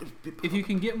deck? If you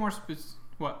can get more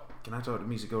what? Can I talk to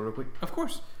Misako real quick? Of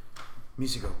course.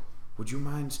 Misako, would you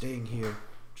mind staying here?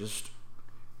 Just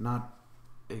not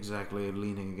exactly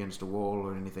leaning against a wall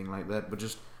or anything like that, but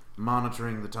just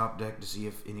monitoring the top deck to see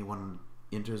if anyone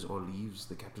enters or leaves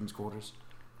the captain's quarters?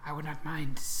 I would not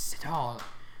mind at all.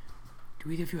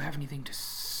 Do either of you have anything to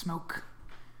smoke?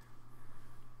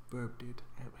 Burb did.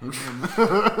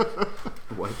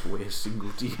 Wipe away a single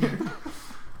tear.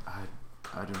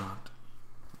 I do not.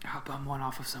 I'll bum one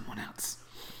off of someone else.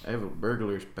 I have a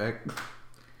burglar's pack.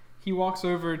 He walks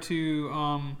over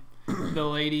to the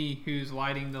lady who's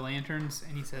lighting the lanterns,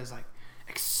 and he says, like,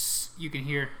 you can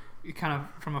hear kind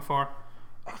of from afar,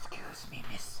 Excuse me,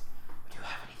 miss. Do you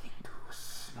have anything to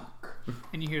smoke?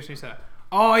 and you hear she say,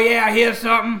 "Oh yeah, I hear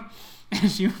something." And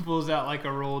she pulls out like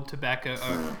a rolled tobacco.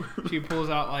 She pulls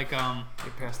out like They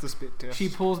passed the spit test. she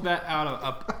pulls that out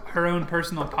of her own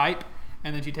personal pipe,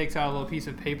 and then she takes out a little piece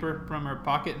of paper from her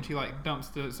pocket, and she like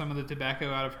dumps some of the tobacco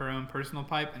out of her own personal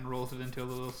pipe and rolls it into a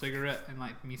little cigarette, and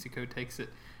like Misako takes it,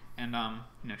 and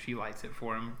she lights it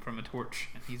for him from a torch,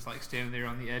 and he's like standing there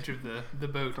on the edge of the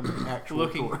boat From an actual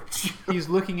looking. torch. He's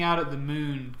looking out at the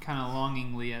moon, kind of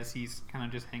longingly, as he's kind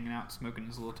of just hanging out, smoking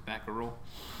his little tobacco roll.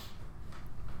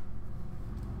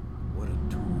 What a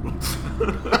tool.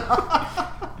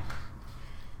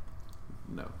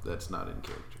 No, that's not in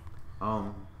character.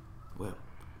 Well,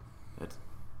 that's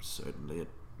certainly a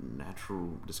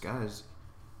natural disguise.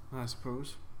 I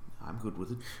suppose. I'm good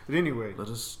with it. But anyway, Let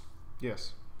us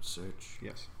yes. search.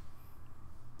 Yes.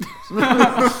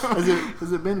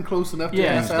 Has it been close enough to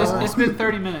Yeah, half hour? it's been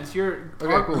 30 minutes. Okay,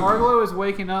 cool. Arlo is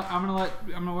waking up.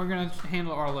 We're gonna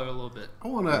handle Arlo a little bit. I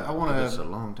want It's to. a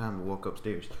long time to walk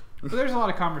upstairs. But there's a lot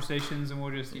of conversations, and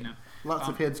we'll just Lots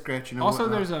of head scratching. And Also,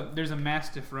 whatnot. there's a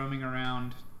mastiff roaming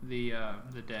around the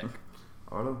deck.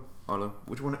 Arlo,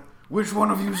 which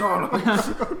one of you's Arlo?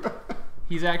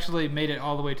 He's actually made it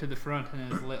all the way to the front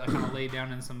and is kind of laid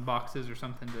down in some boxes or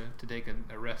something to take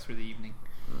a rest for the evening.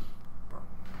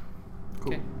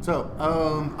 Cool. Okay. So,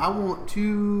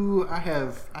 I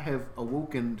have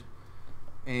awoken,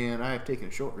 and I have taken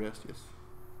a short rest. Yes.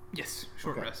 Yes,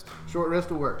 short Okay. rest. Short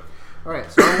rest will work. All right.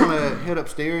 So I want to head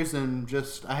upstairs and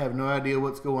I have no idea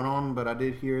what's going on, but I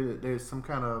did hear that there's some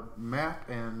kind of map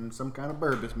and some kind of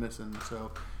burb is missing.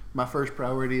 So my first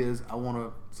priority is I want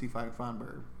to see if I can find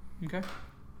burb. Okay.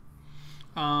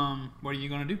 What are you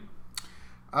gonna do?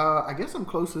 I guess I'm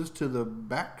closest to the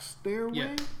back stairway.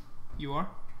 Yeah. You are.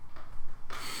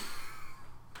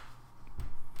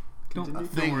 Don't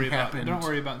thing worry happened. about. Don't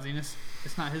worry about Zenus.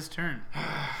 It's not his turn.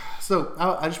 So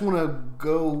I just want to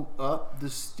go up the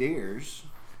stairs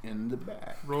in the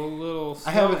back. Roll a little.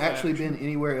 I haven't stealth actually action. been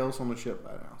anywhere else on the ship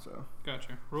by now, so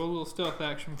Gotcha. Roll a little stealth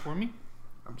action for me.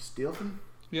 I'm stealthing.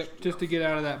 Yep, just to get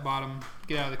out of that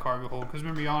get out of the cargo hold. Because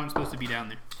remember, y'all aren't supposed to be down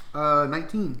there.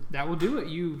 19. That will do it.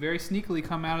 You very sneakily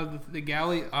come out of the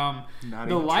galley. Not The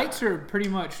even lights are pretty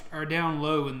much down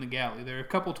low in the galley. There are a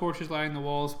couple torches lighting the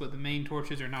walls, but the main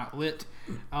torches are not lit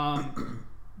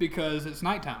because it's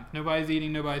nighttime. Nobody's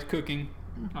eating, nobody's cooking.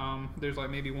 There's like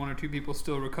maybe 1 or 2 people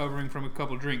still recovering from a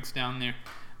couple drinks down there,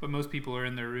 but most people are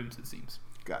in their rooms, it seems.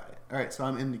 Got it. All right, so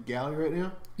I'm in the galley right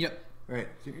now. Yep. All right,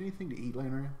 is there anything to eat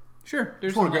laying around? Sure.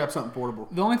 Just want to grab something portable.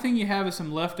 The only thing you have is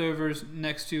some leftovers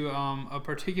next to a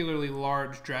particularly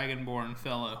large dragonborn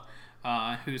fellow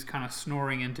who's kind of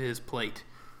snoring into his plate,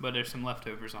 but there's some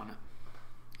leftovers on it,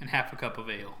 and half a cup of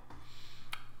ale.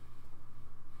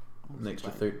 Next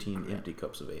to 13 empty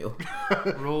cups of ale.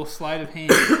 Roll sleight of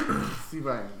hand. See if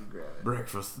I can grab it.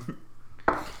 Breakfast.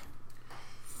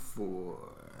 4.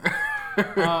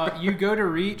 You go to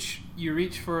reach. You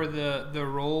reach for the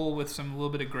roll with some little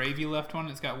bit of gravy left on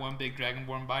it. It's got one big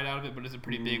dragonborn bite out of it, but it's a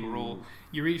pretty big roll.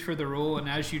 You reach for the roll, and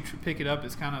as you pick it up,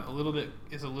 it's kind of a little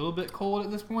bit cold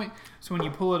at this point. So when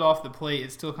you pull it off the plate,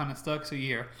 it's still kind of stuck. So you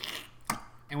hear,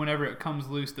 and whenever it comes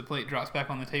loose, the plate drops back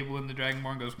on the table, and the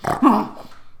dragonborn goes,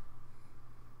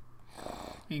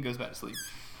 and he goes back to sleep.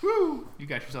 Woo! You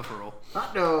got yourself a roll.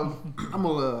 Hot dog. I'm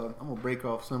gonna break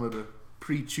off some of the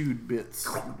pre-chewed bits.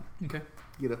 Okay.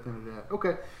 Get up into that. Okay.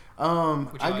 Would you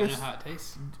I like to guess know how it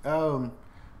tastes?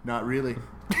 not really.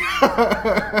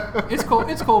 It's cold.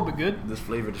 It's cold but good. This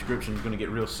flavor description is going to get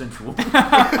real sensual.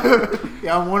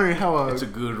 Yeah, I'm wondering how It's a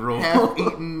good roll.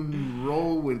 half-eaten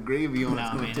roll with gravy on No, it's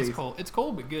I gonna mean, taste. it's cold. It's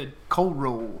cold but good. Cold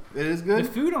roll. It is The good.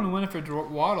 food on the Winifred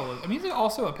Waddle, I mean, it's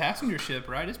also a passenger ship,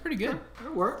 right? It's pretty good.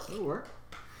 It'll work. It'll work.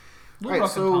 A All little right,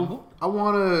 rough and so tumble. I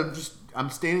want to just. I'm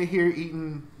standing here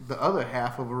eating the other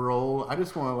half of a roll. I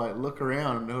just want to like look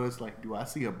around and notice like, do I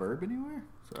see a burb anywhere?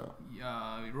 So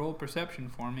Roll perception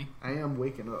for me. I am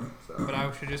waking up. So. But I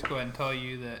should just go ahead and tell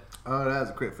you that Oh, that was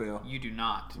a crit fail. you do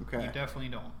not. Okay. You definitely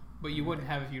don't. But you wouldn't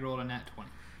have if you rolled a nat 20.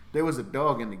 There was a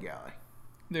dog in the galley.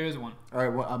 There is one. All right,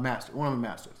 well, a master. One of the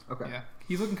masters. Okay. Yeah.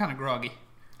 He's looking kind of groggy.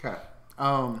 Okay.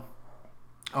 I want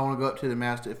to go up to the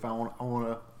master if I want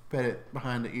to pet it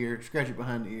behind the ear, scratch it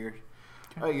behind the ears.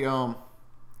 Okay. Hey, you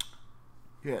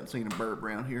haven't seen a burb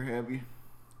around here, have you?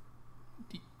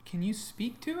 Can you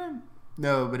speak to him?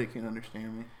 No, but it can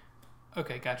understand me.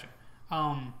 Okay, gotcha.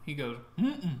 He goes,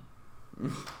 mm-mm.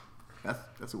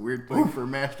 That's a weird thing for a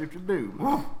master to do.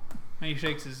 And he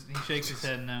shakes his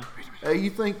head no. Hey, you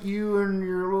think you and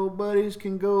your little buddies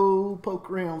can go poke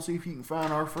around, see if you can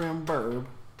find our friend Burb?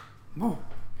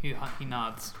 He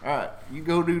nods. All right, you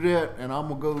go do that, and I'm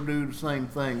gonna go do the same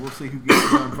thing. We'll see who gets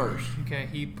it done first. Okay,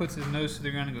 he puts his nose to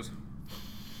the ground and goes,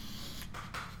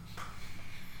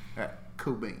 All right,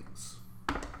 cool beans.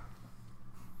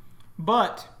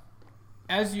 but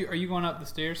are you going up the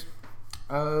stairs?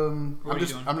 What are you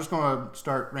doing? I'm just gonna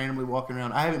start randomly walking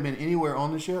around. I haven't been anywhere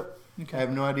on the ship. Okay. I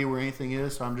have no idea where anything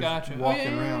is, so I'm just Gotcha.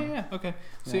 walking around. Yeah. Okay.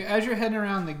 So Yeah. as you're heading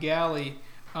around the galley,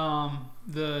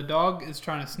 the dog is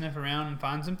trying to sniff around and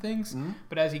find some things. Mhm.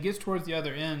 But as he gets towards the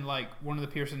other end, like one of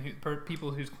the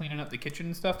people who's cleaning up the kitchen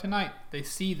and stuff tonight, they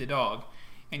see the dog,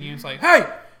 and you're just like, "Hey,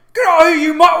 get out of here,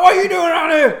 you mutt! What are you doing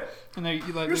around here?" And they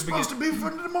like You're supposed to be for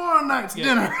tomorrow night's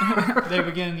dinner. they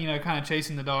begin, kind of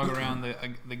chasing the dog around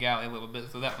the galley a little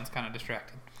bit. So that one's kind of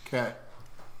distracted. Okay.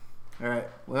 All right.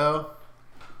 Well,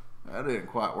 that didn't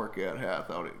quite work out how I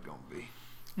thought it was gonna be.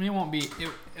 I mean, it won't be.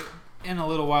 In a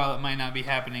little while, it might not be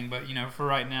happening, but for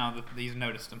right now, he's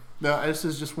noticed him. No, this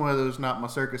is just one of those not my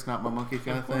circus, not my monkey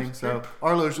kind of course, thing. sure. So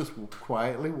Arlo's just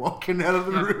quietly walking out of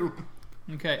the Yeah. room.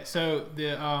 Okay, so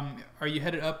are you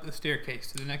headed up the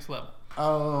staircase to the next level?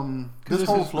 This this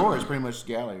whole is- floor is pretty much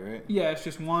galley, right? Yeah, it's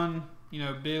just one,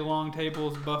 big long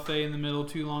tables, buffet in the middle,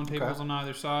 2 long tables Okay. on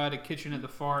either side, a kitchen at the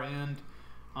far end.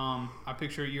 I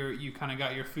picture you kind of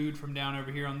got your food from down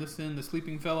over here on this end, the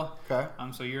sleeping fella. Okay.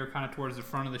 So you're kind of towards the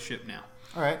front of the ship now.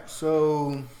 All right.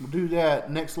 So we'll do that.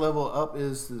 Next level up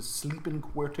is the sleeping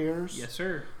quarters. Yes,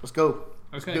 sir. Let's go.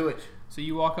 Let's Okay. do it. So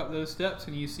you walk up those steps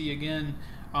and you see again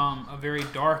a very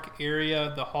dark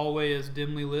area. The hallway is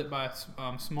dimly lit by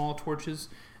small torches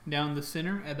down the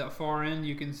center. At that far end,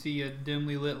 you can see a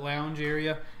dimly lit lounge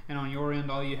area, and on your end,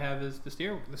 all you have is the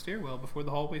stairwell before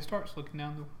the hallway starts, looking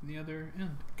down the other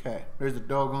end. Okay. There's a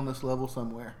dog on this level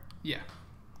somewhere. Yeah.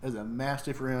 There's a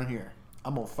mastiff around here.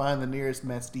 I'm gonna find the nearest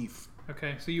mastiff.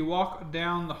 Okay. So you walk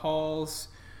down the halls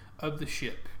of the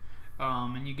ship,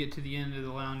 and you get to the end of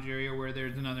the lounge area where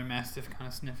there's another mastiff kind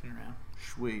of sniffing around.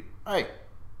 Sweet. Hey.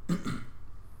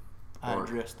 I Bark.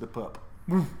 addressed the pup.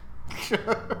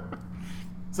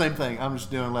 Same thing. I'm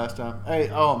just doing last time. Hey,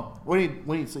 we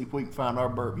need to see if we can find our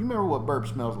burp. You remember what burp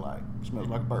smells like? It smells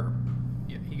like a burp.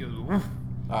 Yeah. He goes. Woof.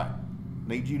 All right.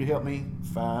 Need you to help me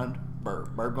find burp.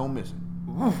 Burp gone missing.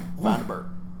 Find a burp.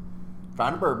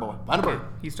 Find a bird, boy. Find a bird.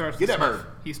 He starts Get to that sniff. bird.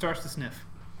 He starts to sniff.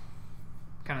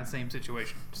 Kind of the same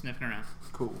situation, sniffing around.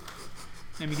 Cool.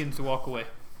 And begins to walk away.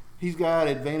 He's got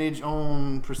advantage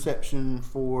on perception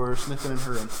for sniffing and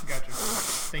hurting. Gotcha.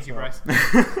 Thank you, Bryce.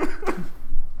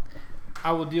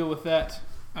 I will deal with that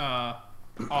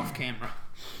off camera.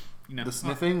 You know, The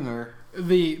sniffing or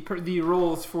the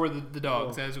rolls for the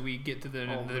dogs as we get to the.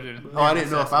 I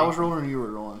didn't know if I was rolling or you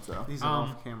were rolling. So These are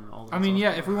off camera. All I mean,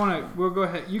 yeah. If we want to, we'll go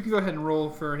ahead. You can go ahead and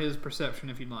roll for his perception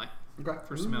if you'd like. okay.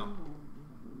 For smell.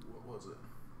 What was it?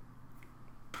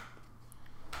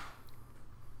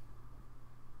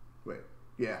 Wait.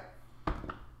 Yeah.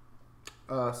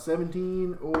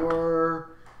 17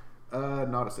 or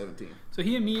not a 17. So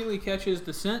he immediately catches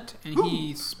the scent and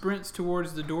he sprints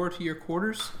towards the door to your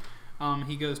quarters.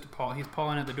 He goes to paw. He's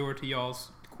pawing at the door to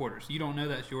y'all's quarters. You don't know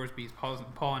that's yours, but he's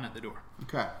pawing at the door.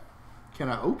 Okay. Can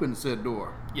I open said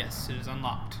door? Yes, it is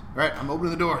unlocked. All right, I'm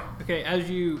opening the door. Okay, as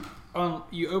you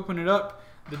open it up,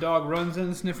 the dog runs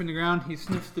in, sniffing the ground. He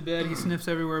sniffs the bed. He sniffs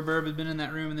everywhere Burb has been in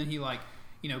that room, and then he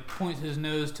points his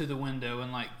nose to the window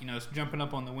and is jumping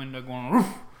up on the window, going woof,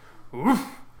 woof,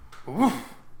 woof.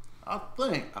 I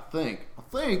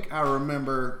think I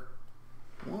remember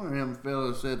one of them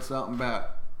fellas said something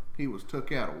about he was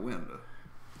took out a window.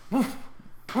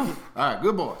 All right,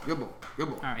 good boy. All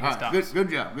right, he stops. Good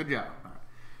job. All right.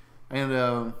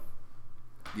 And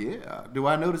yeah, do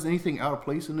I notice anything out of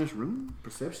place in this room?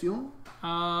 Perception?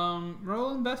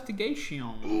 Roll investigation.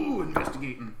 Ooh,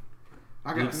 investigating.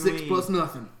 I got a Didn't 6 we- plus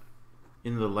nothing.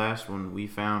 In the last one, we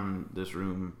found this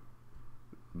room.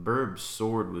 Burb's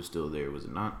sword was still there, was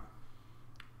it not?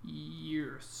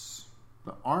 Yes.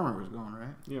 The armor was gone,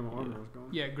 right? Yeah, my armor was gone.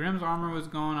 Yeah, Grimm's armor was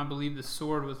gone. I believe the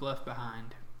sword was left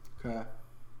behind. Okay.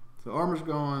 So armor's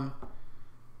gone. Oh,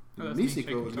 The that's me Misico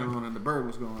shaking was the time. gone and the bird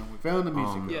was gone. We found the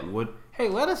Misico. Yeah. What? Hey,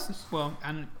 let us. Well,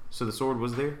 So the sword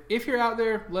was there? if you're out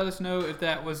there, let us know if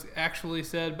that was actually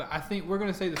said. But I think we're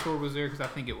gonna say the sword was there because I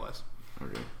think it was.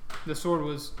 Okay. The sword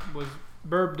was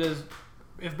Burb does.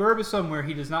 If Burb is somewhere,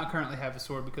 he does not currently have the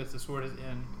sword because the sword is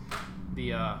in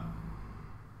the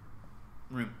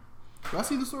room. Do I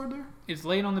see the sword there? It's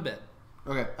laying on the bed.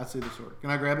 Okay, I see the sword. Can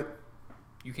I grab it?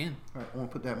 You can. All right, I want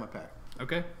to put that in my pack.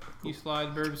 Okay. You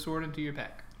slide Burb's sword into your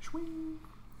pack. Swing.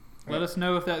 Let us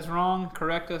know if that's wrong.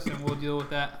 Correct us, and we'll deal with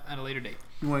that at a later date.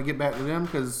 You want to get back to them?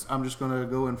 Because I'm just going to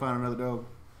go and find another dog.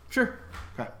 Sure.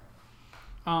 Okay.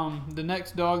 The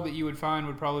next dog that you would find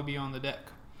would probably be on the deck.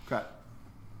 Okay.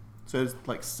 So there's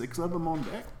like 6 of them on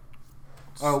deck?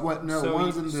 Oh, what? No, So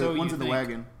one's you- in the so one's you in the think-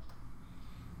 wagon.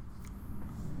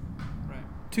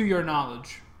 Right. To your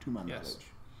knowledge. To my Yes.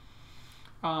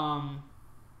 knowledge.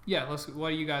 Yeah. What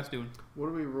are you guys doing? What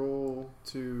do we roll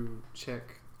to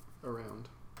check around?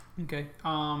 Okay.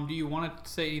 Do you want to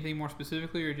say anything more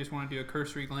specifically, or just want to do a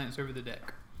cursory glance over the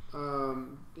deck?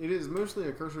 It is mostly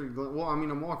a cursory glance. Well, I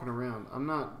mean, I'm walking around. I'm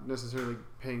not necessarily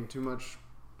paying too much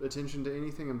attention to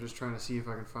anything. I'm just trying to see if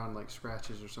I can find like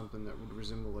scratches or something that would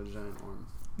resemble a giant arm.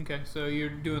 Okay. So you're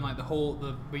doing like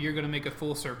but you're gonna make a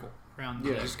full circle around the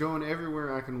Yeah, deck. just going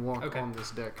everywhere I can walk Okay. on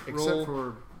this deck, Roll- except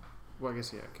for, well, I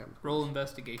guess Captain. Roll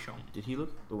investigation. Did he look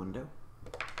at the window?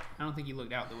 I don't think you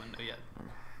looked out the window yet.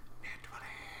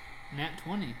 Nat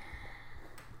 20.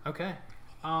 Okay.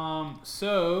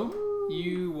 So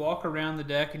you walk around the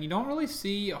deck and you don't really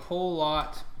see a whole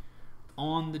lot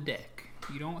on the deck.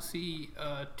 You don't see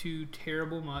too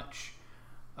terrible much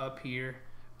up here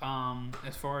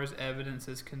as far as evidence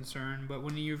is concerned. But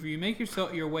when you make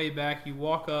your way back, you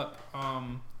walk up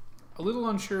a little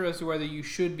unsure as to whether you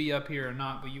should be up here or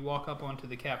not, but you walk up onto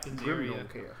the captain's Grim area. don't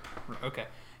care. Okay.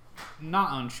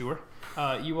 Not unsure.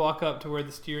 You walk up to where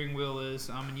the steering wheel is,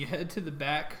 and you head to the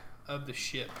back of the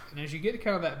ship. And as you get to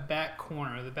kind of that back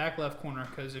corner, the back left corner,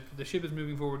 because if the ship is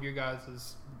moving forward, your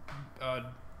guys'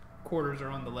 quarters are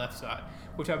on the left side,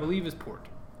 which I believe is port.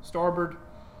 Starboard,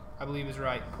 I believe is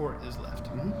right. Port is left.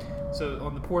 So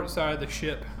on the port side of the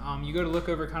ship, you go to look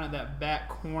over kind of that back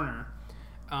corner,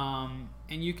 and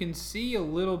you can see a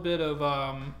little bit of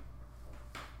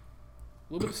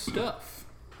stuff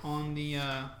on the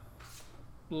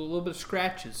little bit of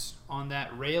scratches on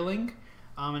that railing,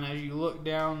 and as you look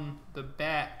down the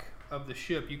back of the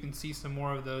ship, you can see some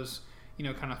more of those,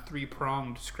 kind of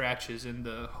 3-pronged scratches in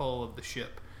the hull of the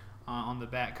ship on the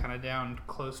back, kind of down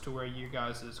close to where you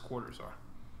guys' quarters are.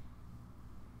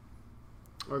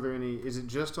 Are there any? Is it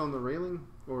just on the railing,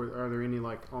 or are there any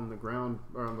like on the ground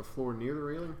or on the floor near the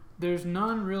railing? There's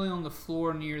none really on the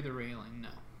floor near the railing, no.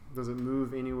 Does it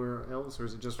move anywhere else, or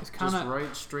is it just kinda-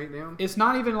 right straight down? It's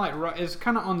not even like right. It's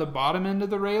kind of on the bottom end of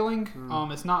the railing.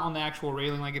 It's not on the actual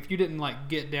railing. Like if you didn't like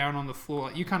get down on the floor,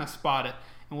 like, you kind of spot it,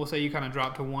 and we'll say you kind of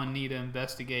drop to one knee to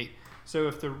investigate. So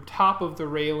if the top of the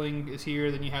railing is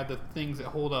here, then you have the things that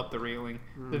hold up the railing.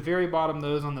 The very bottom,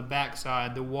 those on the back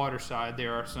side, the water side,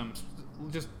 there are some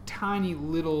just tiny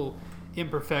little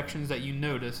imperfections that you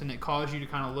notice, and it causes you to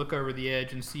kind of look over the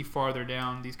edge and see farther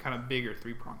down these kind of bigger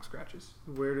 3-prong scratches.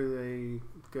 Where do they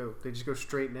go? They just go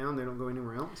straight down? They don't go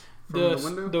anywhere else? From The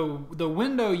window? The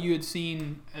window you had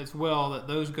seen as well, that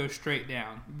those go straight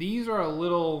down. These are a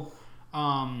little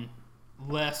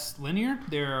less linear.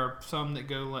 There are some that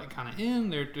go like kind of in.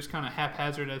 They're just kind of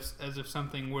haphazard as if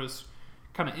something was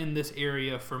kind of in this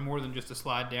area for more than just a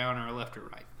slide down or a left or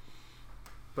right.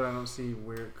 But I don't see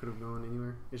where it could have gone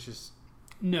anywhere. It's just...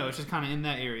 No, it's just kind of in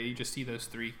that area. You just see those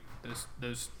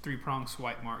 3-prong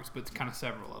swipe marks, but it's kind of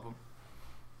several of them.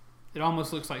 It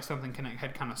almost looks like something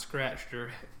had kind of scratched or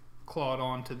clawed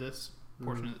onto this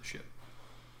portion of the ship.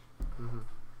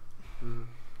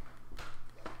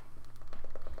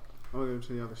 I'll go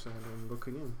to the other side and look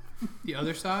again. The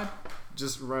other side?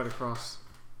 Just right across.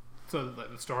 So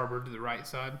like the starboard to the right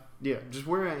side? Yeah, just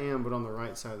where I am, but on the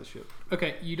right side of the ship.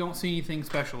 Okay, you don't see anything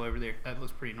special over there. That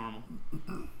looks pretty normal.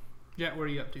 Yeah, what are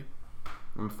you up to?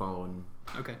 I'm following.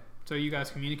 Okay, so are you guys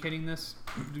communicating this?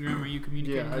 Do you remember you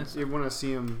communicating this? Yeah, when I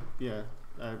see him,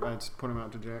 I just point him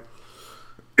out to Jack.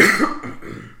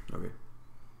 Okay.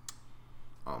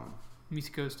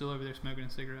 Misiko's still over there smoking a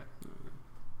cigarette.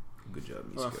 Good job,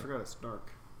 Oh, I Misiko. forgot it's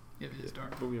dark. Yeah, it is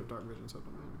dark. But we have dark vision, so it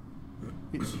don't matter.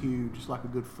 It's huge. It's like a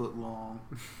good foot long.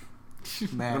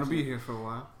 I'm gonna be here for a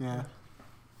while. Yeah.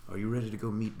 Are you ready to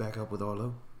go meet back up with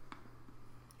Arlo?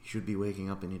 He should be waking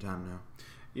up any time now.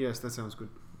 Yes, that sounds good.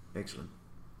 Excellent.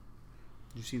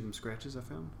 Did you see them scratches I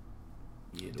found?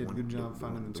 Yeah, Did a good job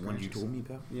finding the one you told me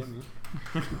about. Yeah, man.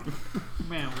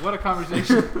 Man, what a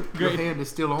conversation. Your Great. hand is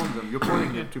still on them. You're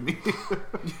pointing it to me.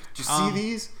 Did you see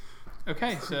these?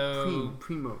 Okay, so...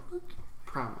 Primo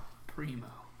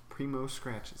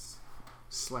scratches.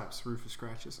 Slaps Rufus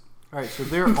scratches. All right, so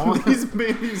they're on. These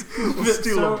babies will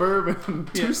steal So- a bourbon in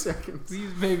 2 Yeah. seconds.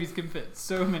 These babies can fit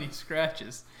so many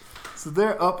scratches. So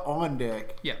they're up on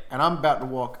deck. Yeah. And I'm about to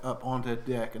walk up onto the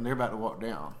deck, and they're about to walk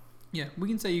down. Yeah, we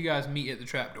can say you guys meet at the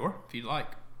trapdoor if you'd like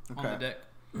on the Okay. deck.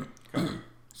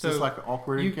 So it's like an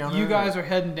awkward encounter. you guys are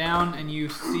heading down and you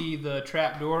see the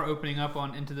trapdoor opening up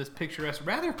into this picturesque,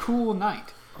 rather cool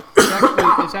night.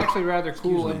 It's actually rather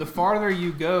cool, and the farther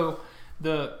you go,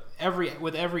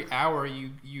 with every hour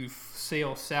you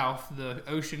sail south, the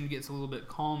ocean gets a little bit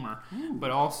calmer,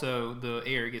 but also the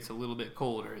air gets a little bit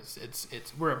colder.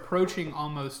 We're approaching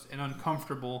almost an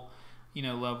uncomfortable,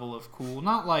 level of cool.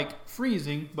 Not like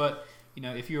freezing, but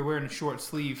if you were wearing a short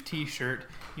sleeve T-shirt,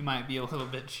 you might be a little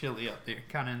bit chilly up there,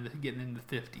 kind of getting in the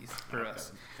 50s for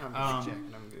us. I'm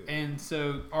good. And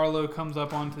so Arlo comes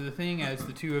up onto the thing as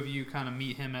the two of you kind of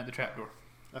meet him at the trapdoor.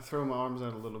 I throw my arms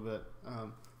out a little bit.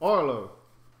 Arlo,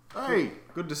 Hey,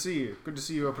 good to see you. Good to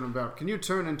see you up and about. Can you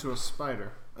turn into a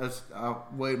spider?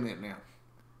 wait a minute now.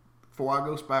 Before I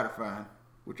go spider flying,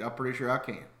 which I'm pretty sure I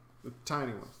can. The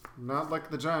tiny one. Not like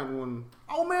the giant one.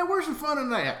 Oh man, where's the fun in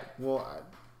that? Well,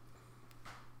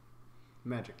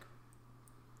 magic.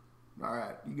 All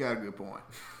right, you got a good point.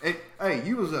 Hey,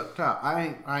 you was up top.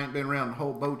 I ain't been around the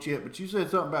whole boat yet, but you said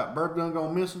something about Burb done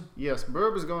gone missing. Yes,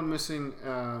 Burb is going missing.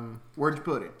 Where'd you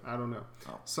put it? I don't know.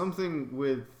 Oh. Something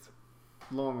with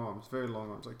long arms, very long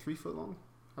arms, like 3 foot long.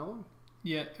 How long?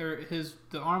 Yeah,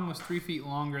 the arm was 3 feet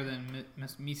longer than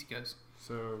Miss Misiko's.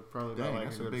 So probably Dang, about like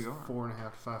that's a a good big arm.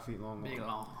 4.5 to 5 feet long. Big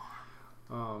arm.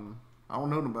 long. I don't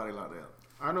know nobody like that.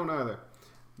 I don't either.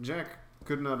 Jack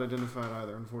could not identify it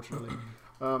either, unfortunately.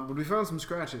 But we found some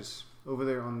scratches over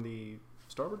there on the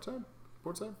starboard side,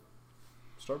 port side,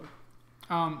 starboard,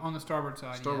 On the starboard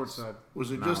side. starboard yes. side,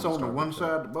 Was it No, just on the starboard one side.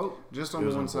 side of the boat? just It on the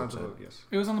was one on the side of port the side. boat. Yes,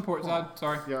 It was on the port side.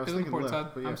 Sorry. Yeah, I was it was on the thinking port left,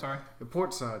 side. but yeah. I'm sorry. the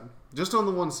port side, just on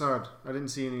the one side. I didn't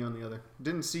see any on the other.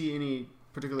 Didn't see any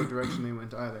particular direction they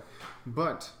went either.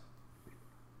 But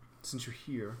since you're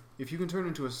here, if you can turn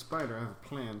into a spider, I have a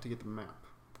plan to get the map.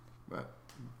 But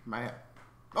map.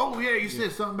 Oh yeah, you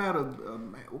said something about a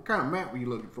map. What kind of map were you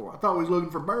looking for? I thought we was looking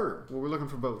for Burb. Well, we're looking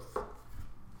for both.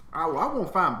 I want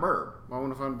to find Burb. Well, I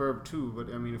want to find Burb too,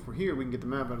 but I mean, if we're here, we can get the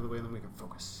map out of the way, and then we can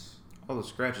focus. All the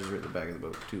scratches are at the back of the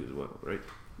boat too, as well, right?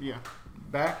 Yeah.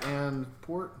 Back and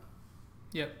port.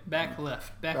 Yep, back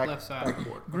left. Back left side. Back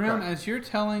port. Grim, Okay. as you're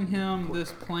telling him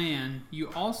this plan, you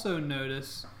also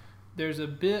notice there's a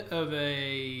bit of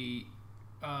an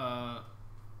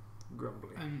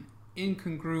Grumbling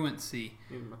incongruency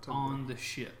in my tongue. on the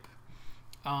ship.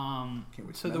 Can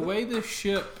we So smell the it? way the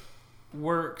ship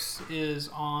works is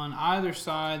on either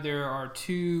side there are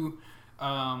two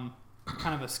kind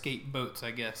of escape boats,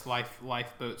 I guess,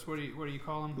 lifeboats. What do you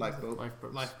call them? Lifeboat.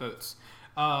 Lifeboats. Lifeboats.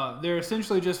 They're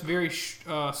essentially just very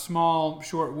small,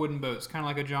 short wooden boats, kind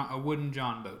of like a wooden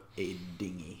John boat. A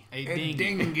dinghy. A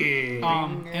dinghy.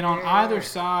 And on either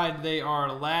side, they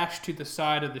are lashed to the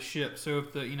side of the ship. So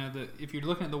if you're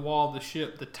looking at the wall of the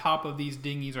ship, the top of these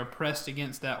dinghies are pressed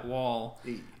against that wall,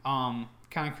 kind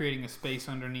of creating a space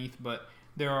underneath. But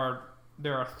there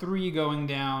are 3 going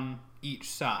down each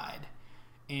side,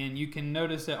 and you can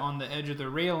notice that on the edge of the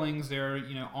railings there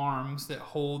are arms that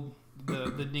hold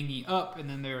the dinghy up, and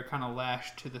then they're kind of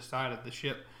lashed to the side of the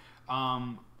ship.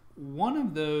 One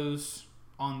of those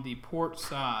on the port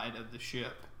side of the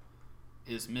ship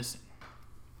is missing.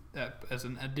 That, as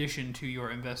an addition to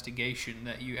your investigation,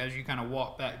 that as you kind of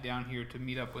walk back down here to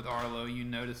meet up with Arlo, you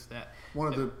notice that one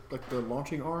of the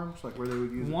launching arms, like where they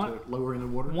would use it to lower in the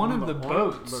water. One of the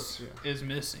boats is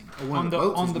missing. On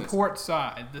the port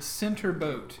side, the center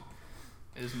boat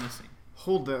is missing.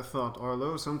 Hold that thought,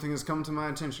 Arlo. Something has come to my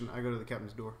attention. I go to the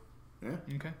captain's door. Yeah.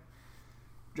 Okay.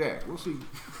 Jack, what's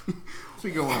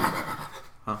he going on about?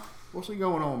 Huh? What's he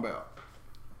going on about?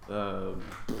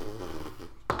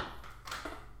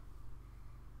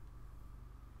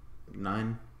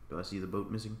 9. Do I see the boat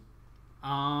missing?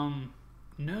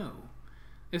 No.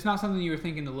 It's not something you were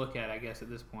thinking to look at, I guess, at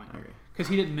this point. Okay. Because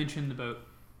he didn't mention the boat.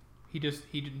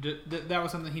 That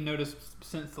was something he noticed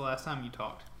since the last time you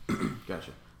talked.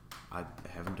 Gotcha. I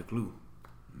haven't a clue.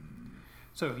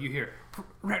 So you hear.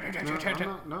 No,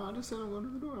 I just said I'm going to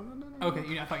the door. No.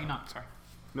 Okay, I thought you knocked. Sorry.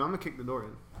 No, I'm gonna kick the door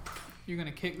in. You're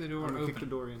gonna kick the door I'm gonna open. kick the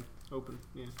door in. Open.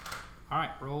 Yeah. All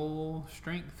right, roll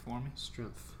strength for me.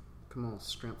 Strength. Come on,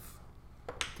 strength.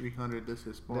 300. This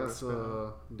is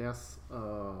Sparta. That's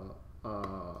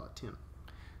 10.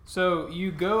 So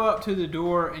you go up to the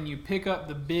door and you pick up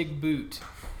the big boot,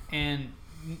 and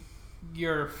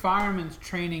your fireman's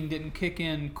training didn't kick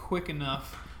in quick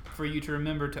enough for you to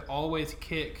remember to always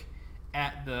kick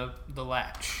at the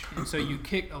latch. And so you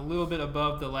kick a little bit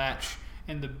above the latch,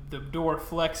 and the door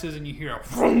flexes, and you hear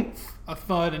a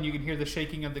thud, and you can hear the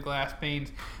shaking of the glass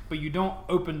panes, but you don't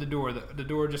open the door. The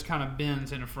door just kind of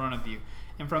bends in front of you.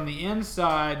 And from the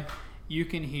inside, you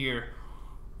can hear,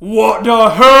 "What the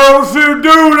hell's you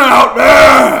doing out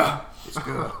there?" It's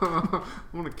good. I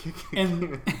want to kick it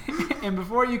again. And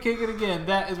before you kick it again,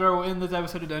 that is where we'll end this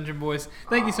episode of Dungeon Boys.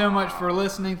 Thank you so much for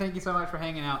listening. Thank you so much for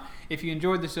hanging out. If you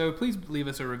enjoyed the show, please leave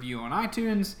us a review on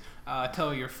iTunes.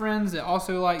 Tell your friends that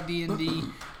also like D&D.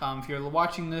 If you're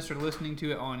watching this or listening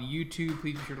to it on YouTube,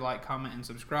 please be sure to like, comment, and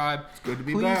subscribe. It's good to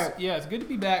be back. Yeah, it's good to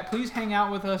be back. Please hang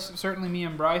out with us, certainly me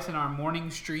and Bryce, in our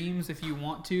morning streams if you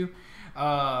want to.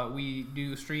 We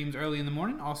do streams early in the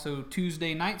morning. Also,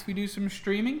 Tuesday nights we do some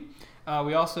streaming.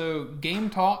 We also Game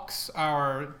Talks,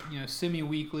 our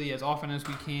semi-weekly, as often as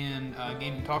we can.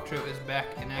 Gaming Talk Show is back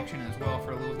in action as well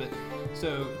for a little bit.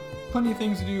 So plenty of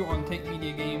things to do on Tank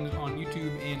Media Games on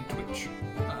YouTube and Twitch.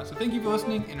 So thank you for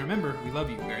listening, and remember, we love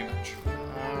you very much.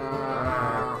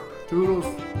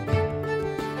 Toodles.